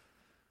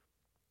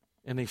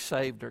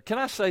saved her. Can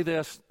I say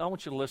this? I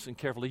want you to listen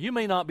carefully. You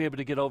may not be able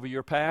to get over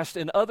your past,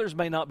 and others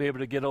may not be able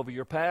to get over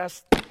your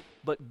past,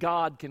 but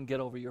God can get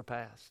over your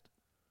past.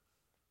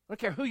 I don't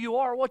care who you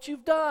are or what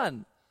you've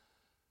done.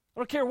 I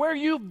don't care where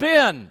you've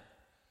been.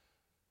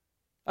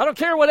 I don't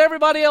care what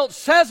everybody else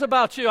says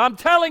about you. I'm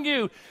telling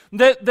you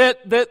that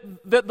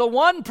the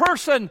one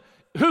person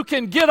who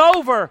can get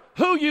over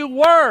who you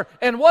were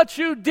and what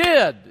you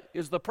did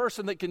is the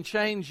person that can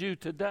change you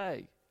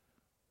today.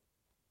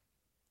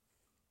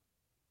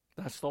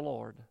 That's the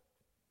Lord.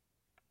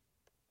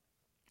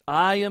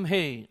 I am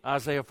He.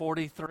 Isaiah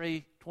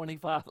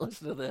 43:25.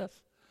 Listen to this.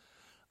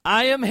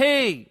 I am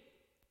He.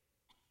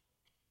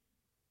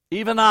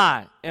 Even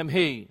I am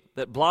He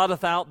that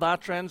blotteth out thy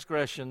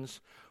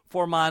transgressions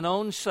for mine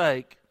own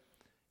sake,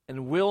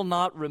 and will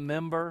not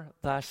remember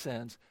thy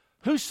sins.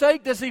 Whose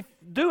sake does He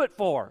do it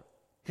for?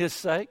 His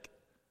sake,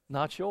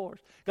 not yours.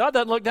 God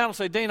doesn't look down and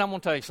say, Dean, I'm going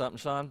to tell you something,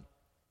 son.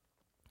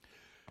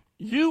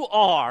 You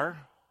are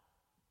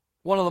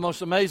one of the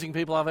most amazing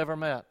people I've ever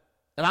met.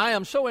 And I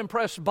am so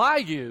impressed by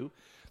you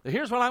that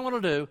here's what I'm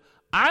going to do.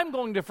 I'm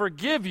going to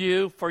forgive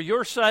you for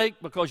your sake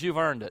because you've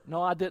earned it.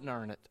 No, I didn't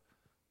earn it.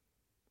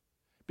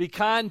 Be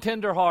kind,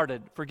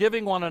 tender-hearted,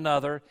 forgiving one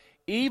another,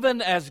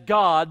 even as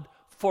God,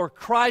 for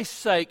Christ's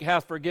sake,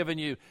 hath forgiven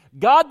you.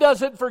 God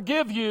doesn't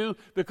forgive you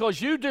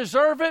because you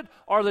deserve it,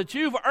 or that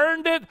you've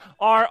earned it,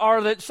 or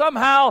that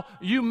somehow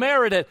you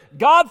merit it.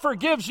 God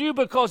forgives you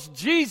because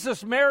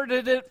Jesus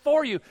merited it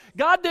for you.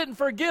 God didn't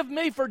forgive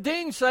me for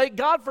Dean's sake.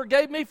 God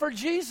forgave me for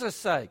Jesus'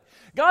 sake.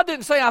 God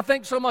didn't say, I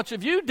think so much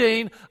of you,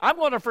 Dean, I'm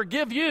going to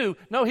forgive you.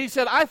 No, He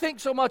said, I think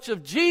so much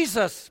of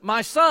Jesus,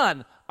 my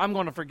son, I'm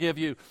going to forgive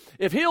you.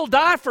 If He'll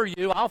die for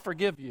you, I'll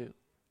forgive you.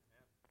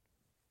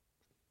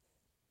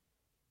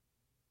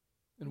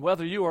 And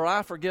whether you or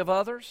I forgive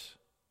others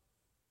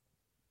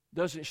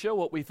doesn't show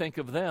what we think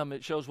of them.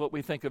 It shows what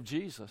we think of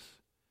Jesus.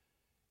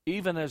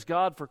 even as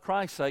God for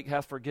Christ's sake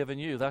hath forgiven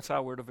you. That's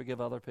how we're to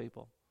forgive other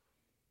people.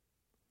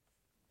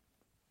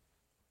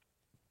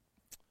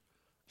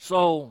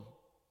 So,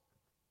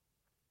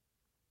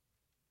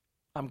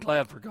 I'm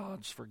glad for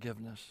God's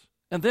forgiveness.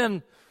 And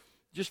then,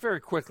 just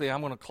very quickly,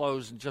 I'm going to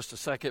close in just a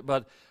second,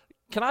 but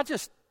can I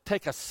just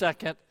take a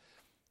second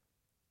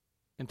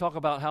and talk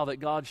about how that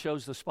God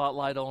shows the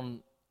spotlight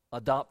on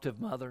adoptive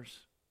mothers?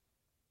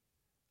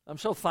 I'm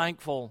so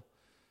thankful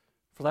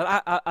for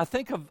that. I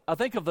think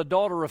of the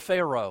daughter of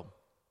Pharaoh.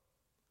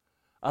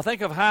 I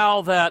think of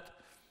how that,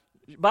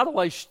 by the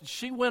way,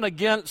 she went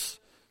against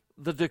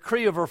the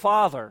decree of her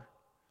father.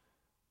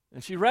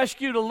 And she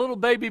rescued a little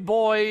baby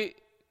boy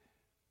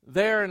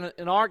there in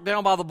an ark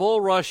down by the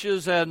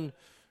bulrushes, and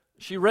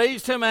she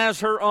raised him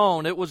as her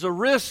own. It was a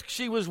risk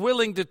she was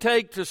willing to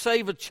take to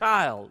save a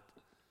child.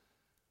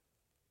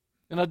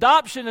 And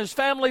adoption is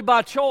family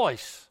by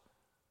choice.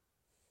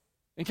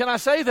 And can I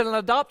say that an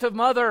adoptive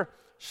mother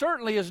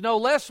certainly is no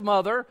less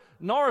mother,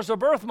 nor is a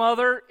birth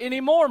mother any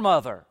more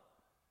mother.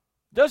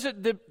 Does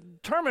it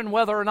determine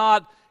whether or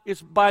not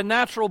it's by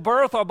natural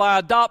birth or by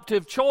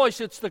adoptive choice?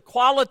 It's the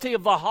quality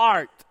of the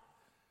heart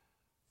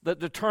that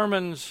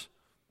determines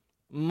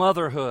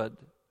motherhood.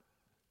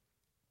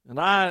 And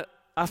I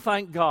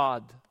thank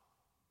God.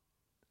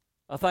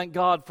 I thank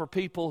God for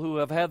people who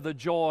have had the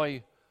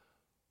joy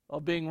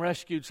of being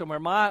rescued somewhere.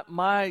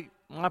 My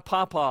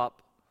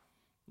pop-up,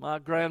 my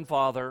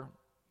grandfather,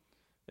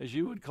 as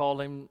you would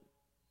call him,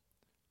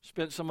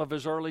 spent some of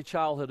his early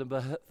childhood in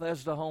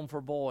Bethesda Home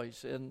for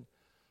Boys in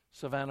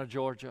Savannah,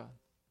 Georgia.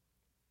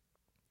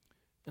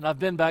 And I've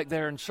been back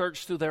there and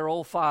searched through their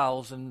old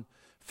files and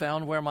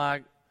found where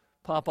my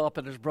pop-up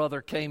and his brother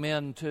came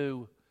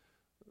into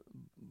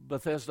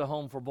Bethesda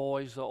Home for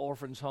Boys, the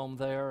orphans home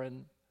there,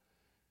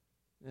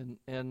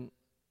 and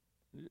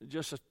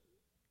just a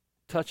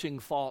touching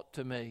thought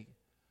to me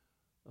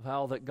of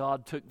how that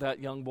God took that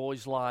young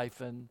boy's life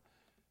and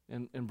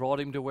brought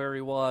him to where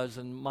he was,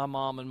 and my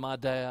mom and my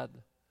dad.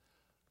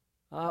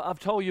 I've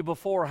told you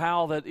before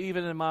how that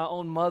even in my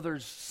own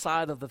mother's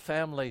side of the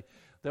family,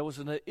 there was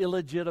an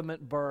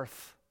illegitimate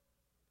birth.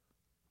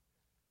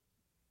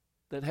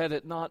 That had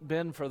it not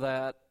been for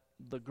that,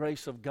 the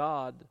grace of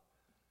God,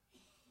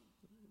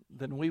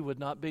 then we would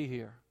not be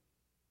here.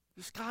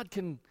 Just God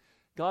can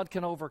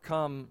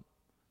overcome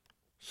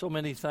so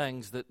many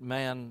things that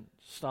man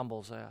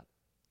stumbles at.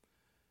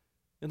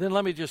 And then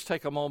let me just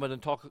take a moment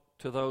and talk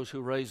to those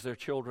who raise their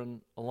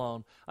children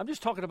alone. I'm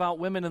just talking about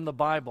women in the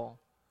Bible.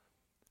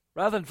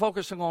 Rather than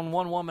focusing on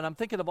one woman, I'm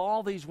thinking of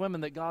all these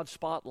women that God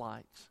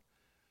spotlights.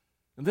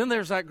 And then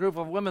there's that group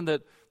of women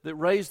that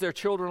raised their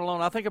children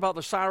alone. I think about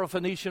the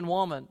Syrophoenician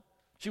woman.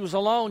 She was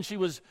alone. She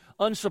was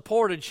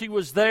unsupported. She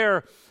was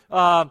there,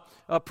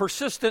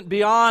 persistent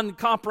beyond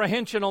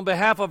comprehension on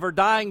behalf of her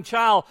dying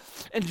child.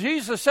 And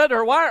Jesus said to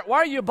her, why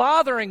are you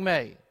bothering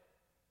me?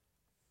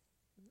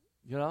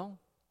 You know?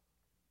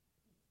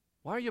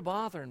 Why are you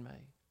bothering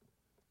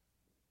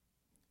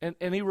me?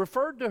 And he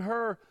referred to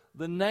her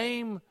the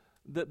name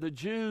that the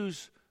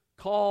Jews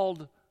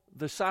called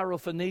the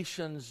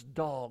Syrophoenicians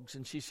dogs.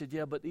 And she said,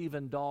 yeah, but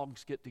even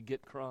dogs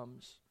get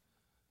crumbs.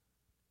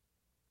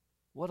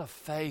 What a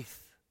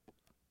faith.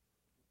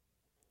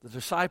 The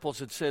disciples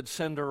had said,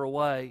 send her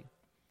away.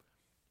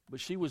 But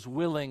she was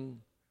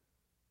willing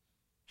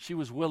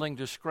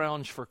to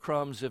scrounge for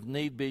crumbs if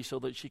need be so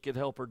that she could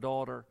help her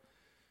daughter.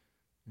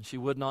 And she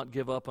would not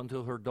give up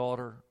until her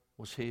daughter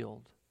was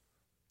healed.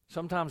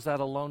 Sometimes that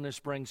aloneness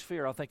brings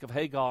fear. I think of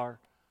Hagar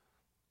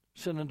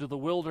sent into the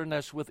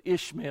wilderness with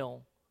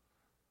Ishmael.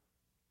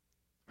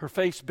 Her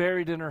face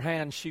buried in her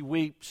hands, she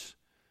weeps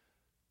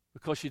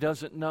because she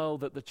doesn't know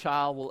that the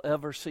child will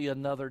ever see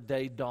another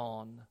day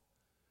dawn.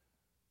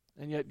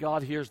 And yet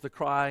God hears the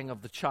crying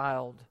of the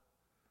child.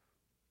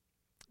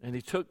 And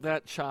he took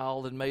that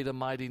child and made a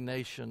mighty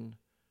nation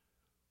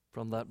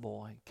from that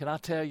boy. Can I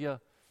tell you,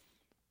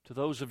 to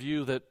those of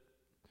you that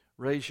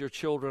raise your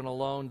children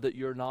alone, that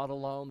you're not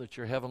alone, that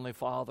your Heavenly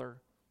Father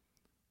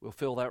will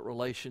fill that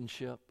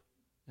relationship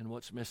and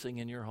what's missing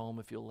in your home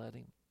if you'll let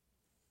Him.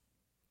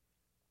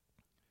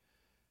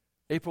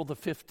 April the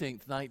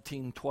 15th,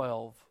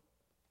 1912,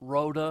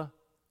 Rhoda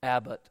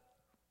Abbott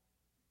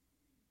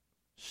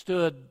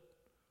stood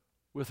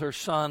with her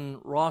son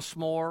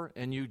Rossmore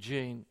and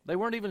Eugene. They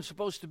weren't even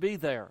supposed to be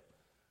there.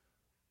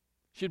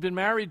 She'd been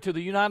married to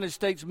the United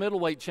States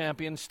middleweight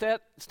champion,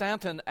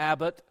 Stanton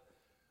Abbott.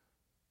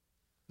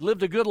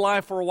 Lived a good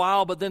life for a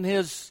while, but then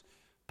his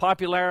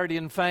popularity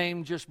and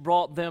fame just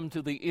brought them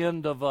to the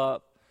end of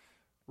a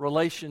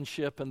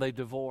relationship, and they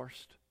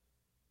divorced.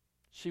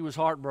 She was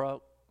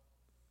heartbroken.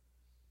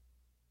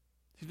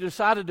 She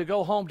decided to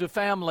go home to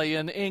family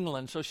in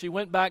England, so she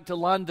went back to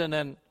London,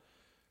 and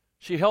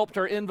she helped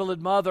her invalid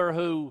mother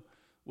who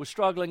was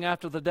struggling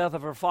after the death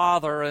of her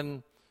father,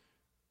 and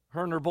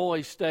her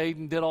boys stayed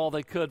and did all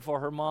they could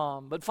for her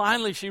mom. But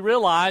finally she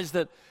realized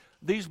that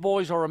these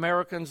boys are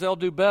Americans. They'll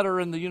do better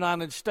in the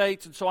United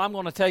States, and so I'm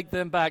going to take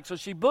them back. So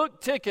she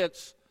booked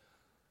tickets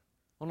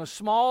on a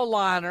small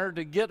liner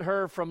to get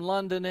her from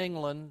London,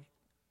 England,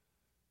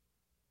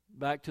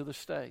 back to the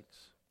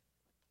States.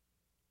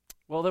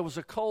 Well, there was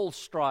a coal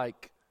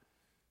strike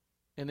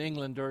in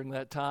England during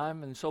that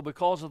time, and so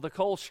because of the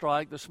coal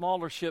strike, the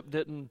smaller ship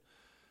didn't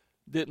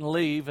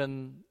leave,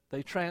 and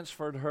they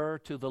transferred her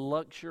to the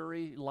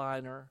luxury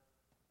liner,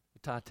 the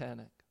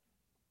Titanic.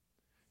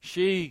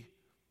 She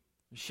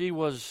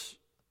was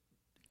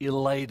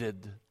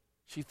elated.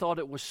 She thought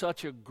it was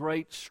such a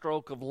great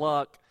stroke of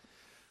luck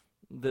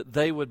that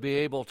they would be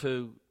able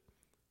to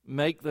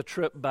make the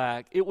trip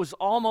back. It was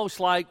almost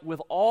like,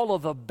 with all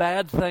of the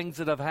bad things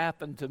that have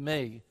happened to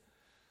me,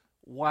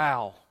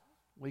 wow,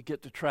 we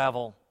get to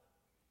travel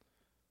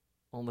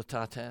on the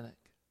Titanic.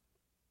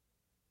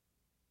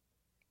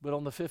 But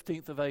on the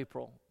 15th of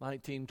April,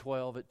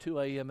 1912, at 2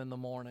 a.m. in the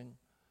morning,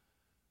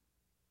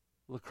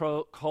 the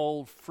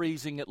cold,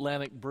 freezing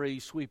Atlantic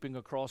breeze sweeping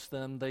across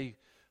them, they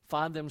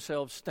find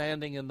themselves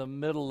standing in the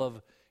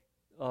middle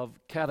of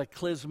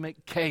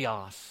cataclysmic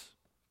chaos.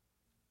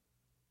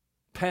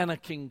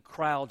 Panicking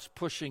crowds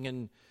pushing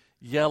and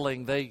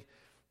yelling.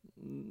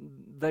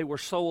 They were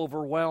so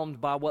overwhelmed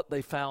by what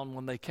they found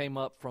when they came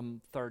up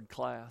from third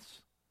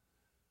class.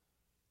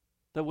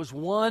 There was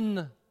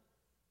one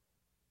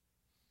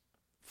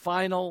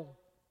final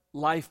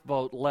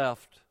lifeboat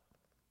left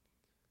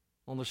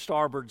on the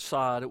starboard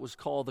side. It was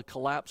called the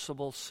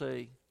Collapsible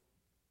Sea.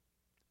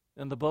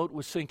 And the boat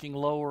was sinking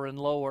lower and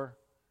lower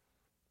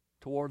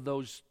toward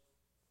those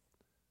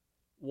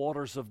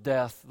waters of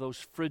death, those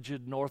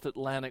frigid North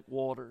Atlantic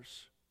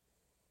waters.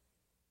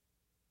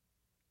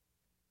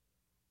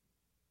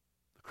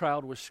 The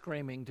crowd was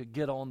screaming to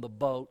get on the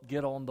boat,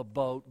 get on the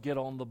boat, get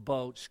on the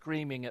boat,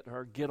 screaming at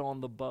her, get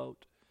on the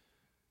boat.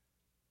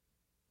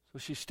 So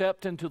she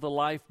stepped into the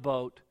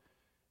lifeboat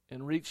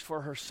and reached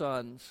for her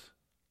sons.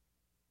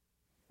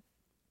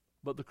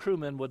 But the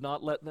crewmen would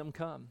not let them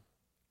come.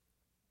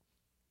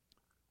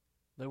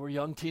 They were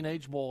young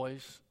teenage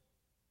boys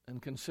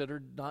and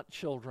considered not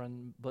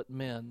children but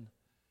men.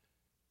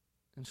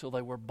 And so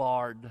they were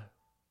barred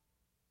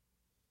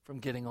from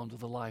getting onto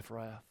the life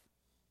raft.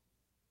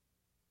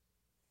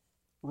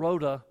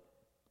 Rhoda,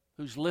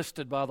 who's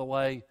listed, by the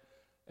way,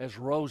 as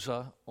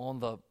Rosa on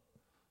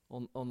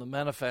the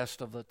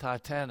manifest of the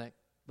Titanic,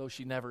 though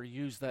she never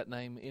used that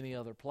name any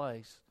other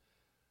place,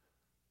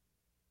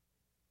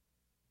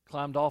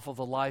 climbed off of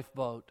the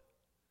lifeboat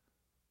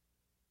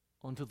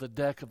onto the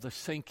deck of the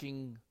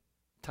sinking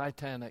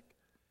Titanic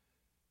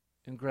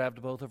and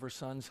grabbed both of her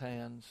sons'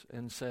 hands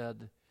and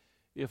said,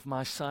 "If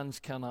my sons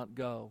cannot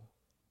go,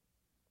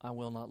 I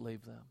will not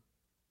leave them."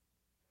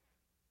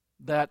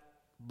 That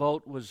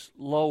boat was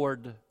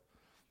lowered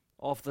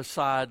off the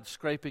side,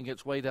 scraping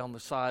its way down the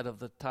side of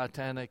the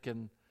Titanic,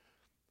 and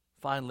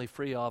finally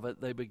free of it,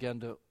 they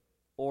began to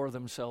oar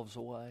themselves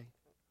away.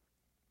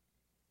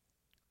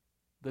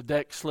 The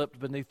deck slipped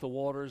beneath the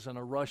waters, and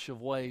a rush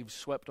of waves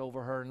swept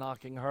over her,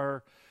 knocking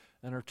her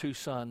and her two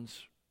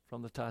sons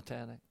from the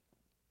Titanic.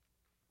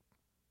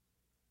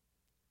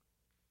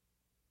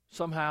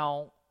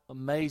 Somehow,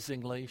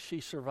 amazingly, she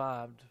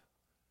survived,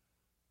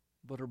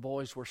 but her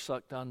boys were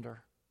sucked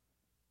under,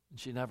 and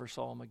she never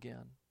saw them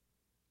again.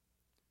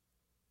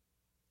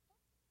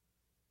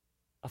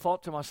 I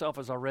thought to myself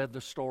as I read the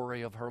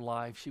story of her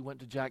life, she went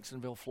to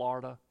Jacksonville,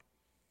 Florida,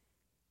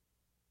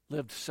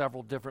 lived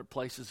several different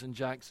places in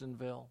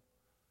Jacksonville,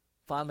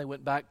 finally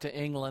went back to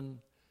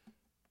England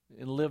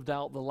and lived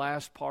out the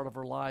last part of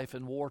her life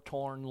in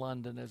war-torn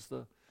London as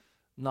the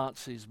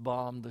Nazis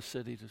bombed the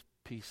city to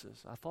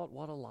pieces. I thought,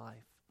 what a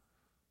life.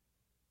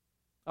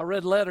 I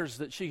read letters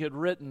that she had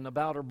written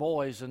about her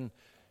boys, and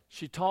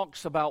she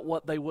talks about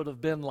what they would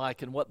have been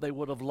like and what they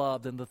would have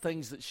loved and the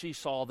things that she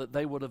saw that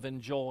they would have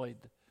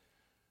enjoyed.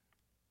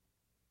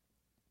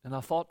 And I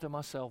thought to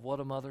myself,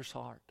 what a mother's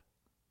heart.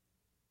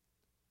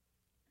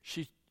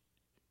 She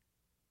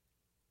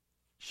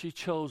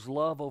chose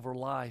love over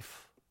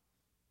life.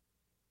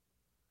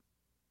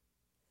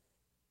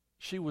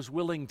 She was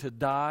willing to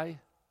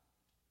die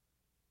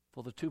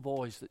for the two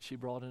boys that she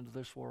brought into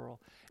this world.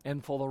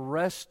 And for the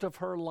rest of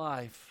her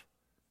life,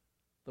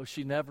 though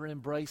she never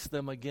embraced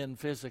them again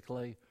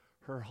physically,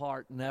 her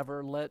heart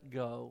never let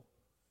go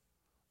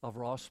of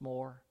Ross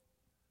Moore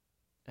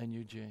and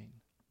Eugene.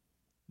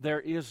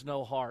 There is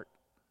no heart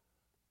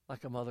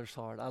like a mother's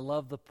heart. I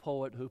love the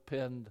poet who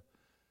penned,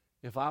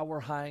 "If I were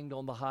hanged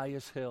on the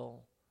highest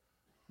hill,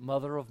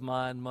 mother of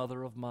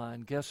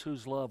mine, guess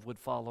whose love would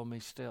follow me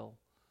still?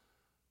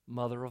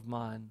 Mother of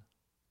mine,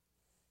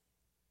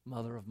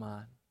 mother of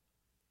mine."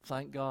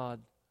 Thank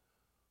God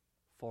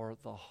for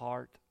the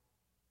heart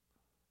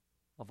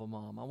of a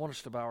mom. I want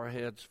us to bow our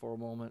heads for a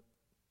moment.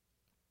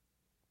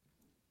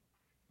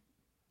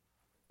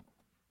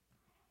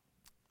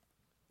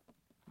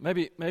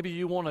 Maybe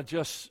you want to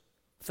just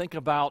think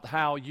about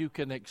how you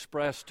can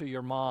express to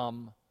your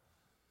mom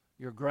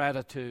your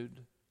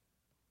gratitude.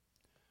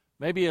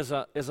 Maybe as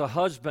a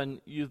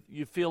husband,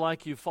 you feel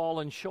like you've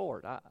fallen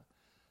short. I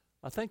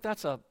think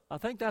that's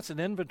an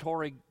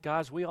inventory,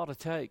 guys, we ought to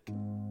take.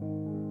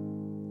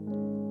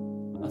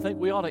 I think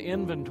we ought to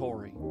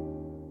inventory.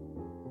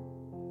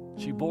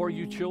 She bore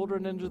you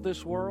children into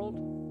this world.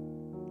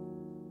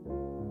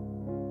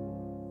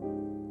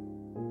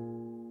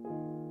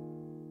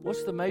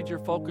 What's the major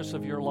focus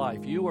of your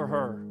life, you or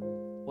her?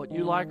 What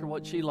you like or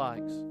what she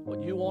likes?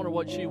 What you want or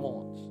what she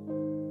wants?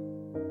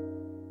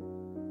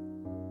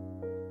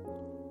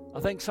 I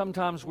think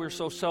sometimes we're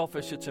so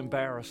selfish it's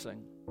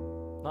embarrassing,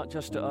 not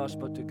just to us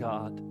but to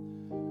God,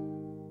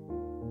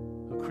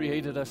 who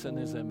created us in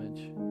His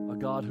image, a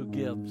God who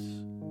gives,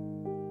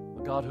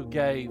 a God who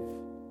gave,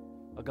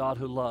 a God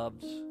who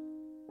loves.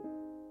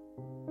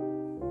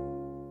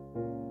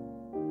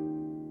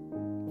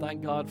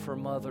 Thank God for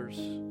mothers.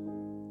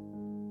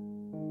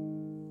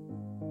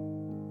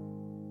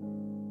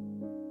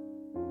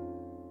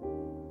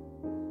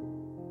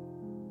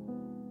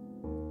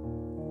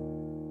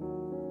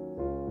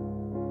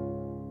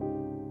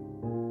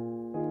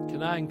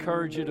 Can I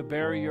encourage you to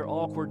bury your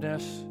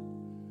awkwardness?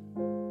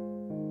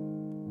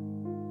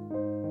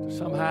 To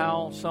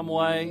somehow, some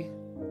way,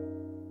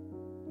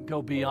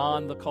 go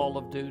beyond the call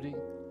of duty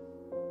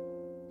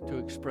to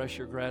express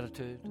your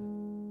gratitude.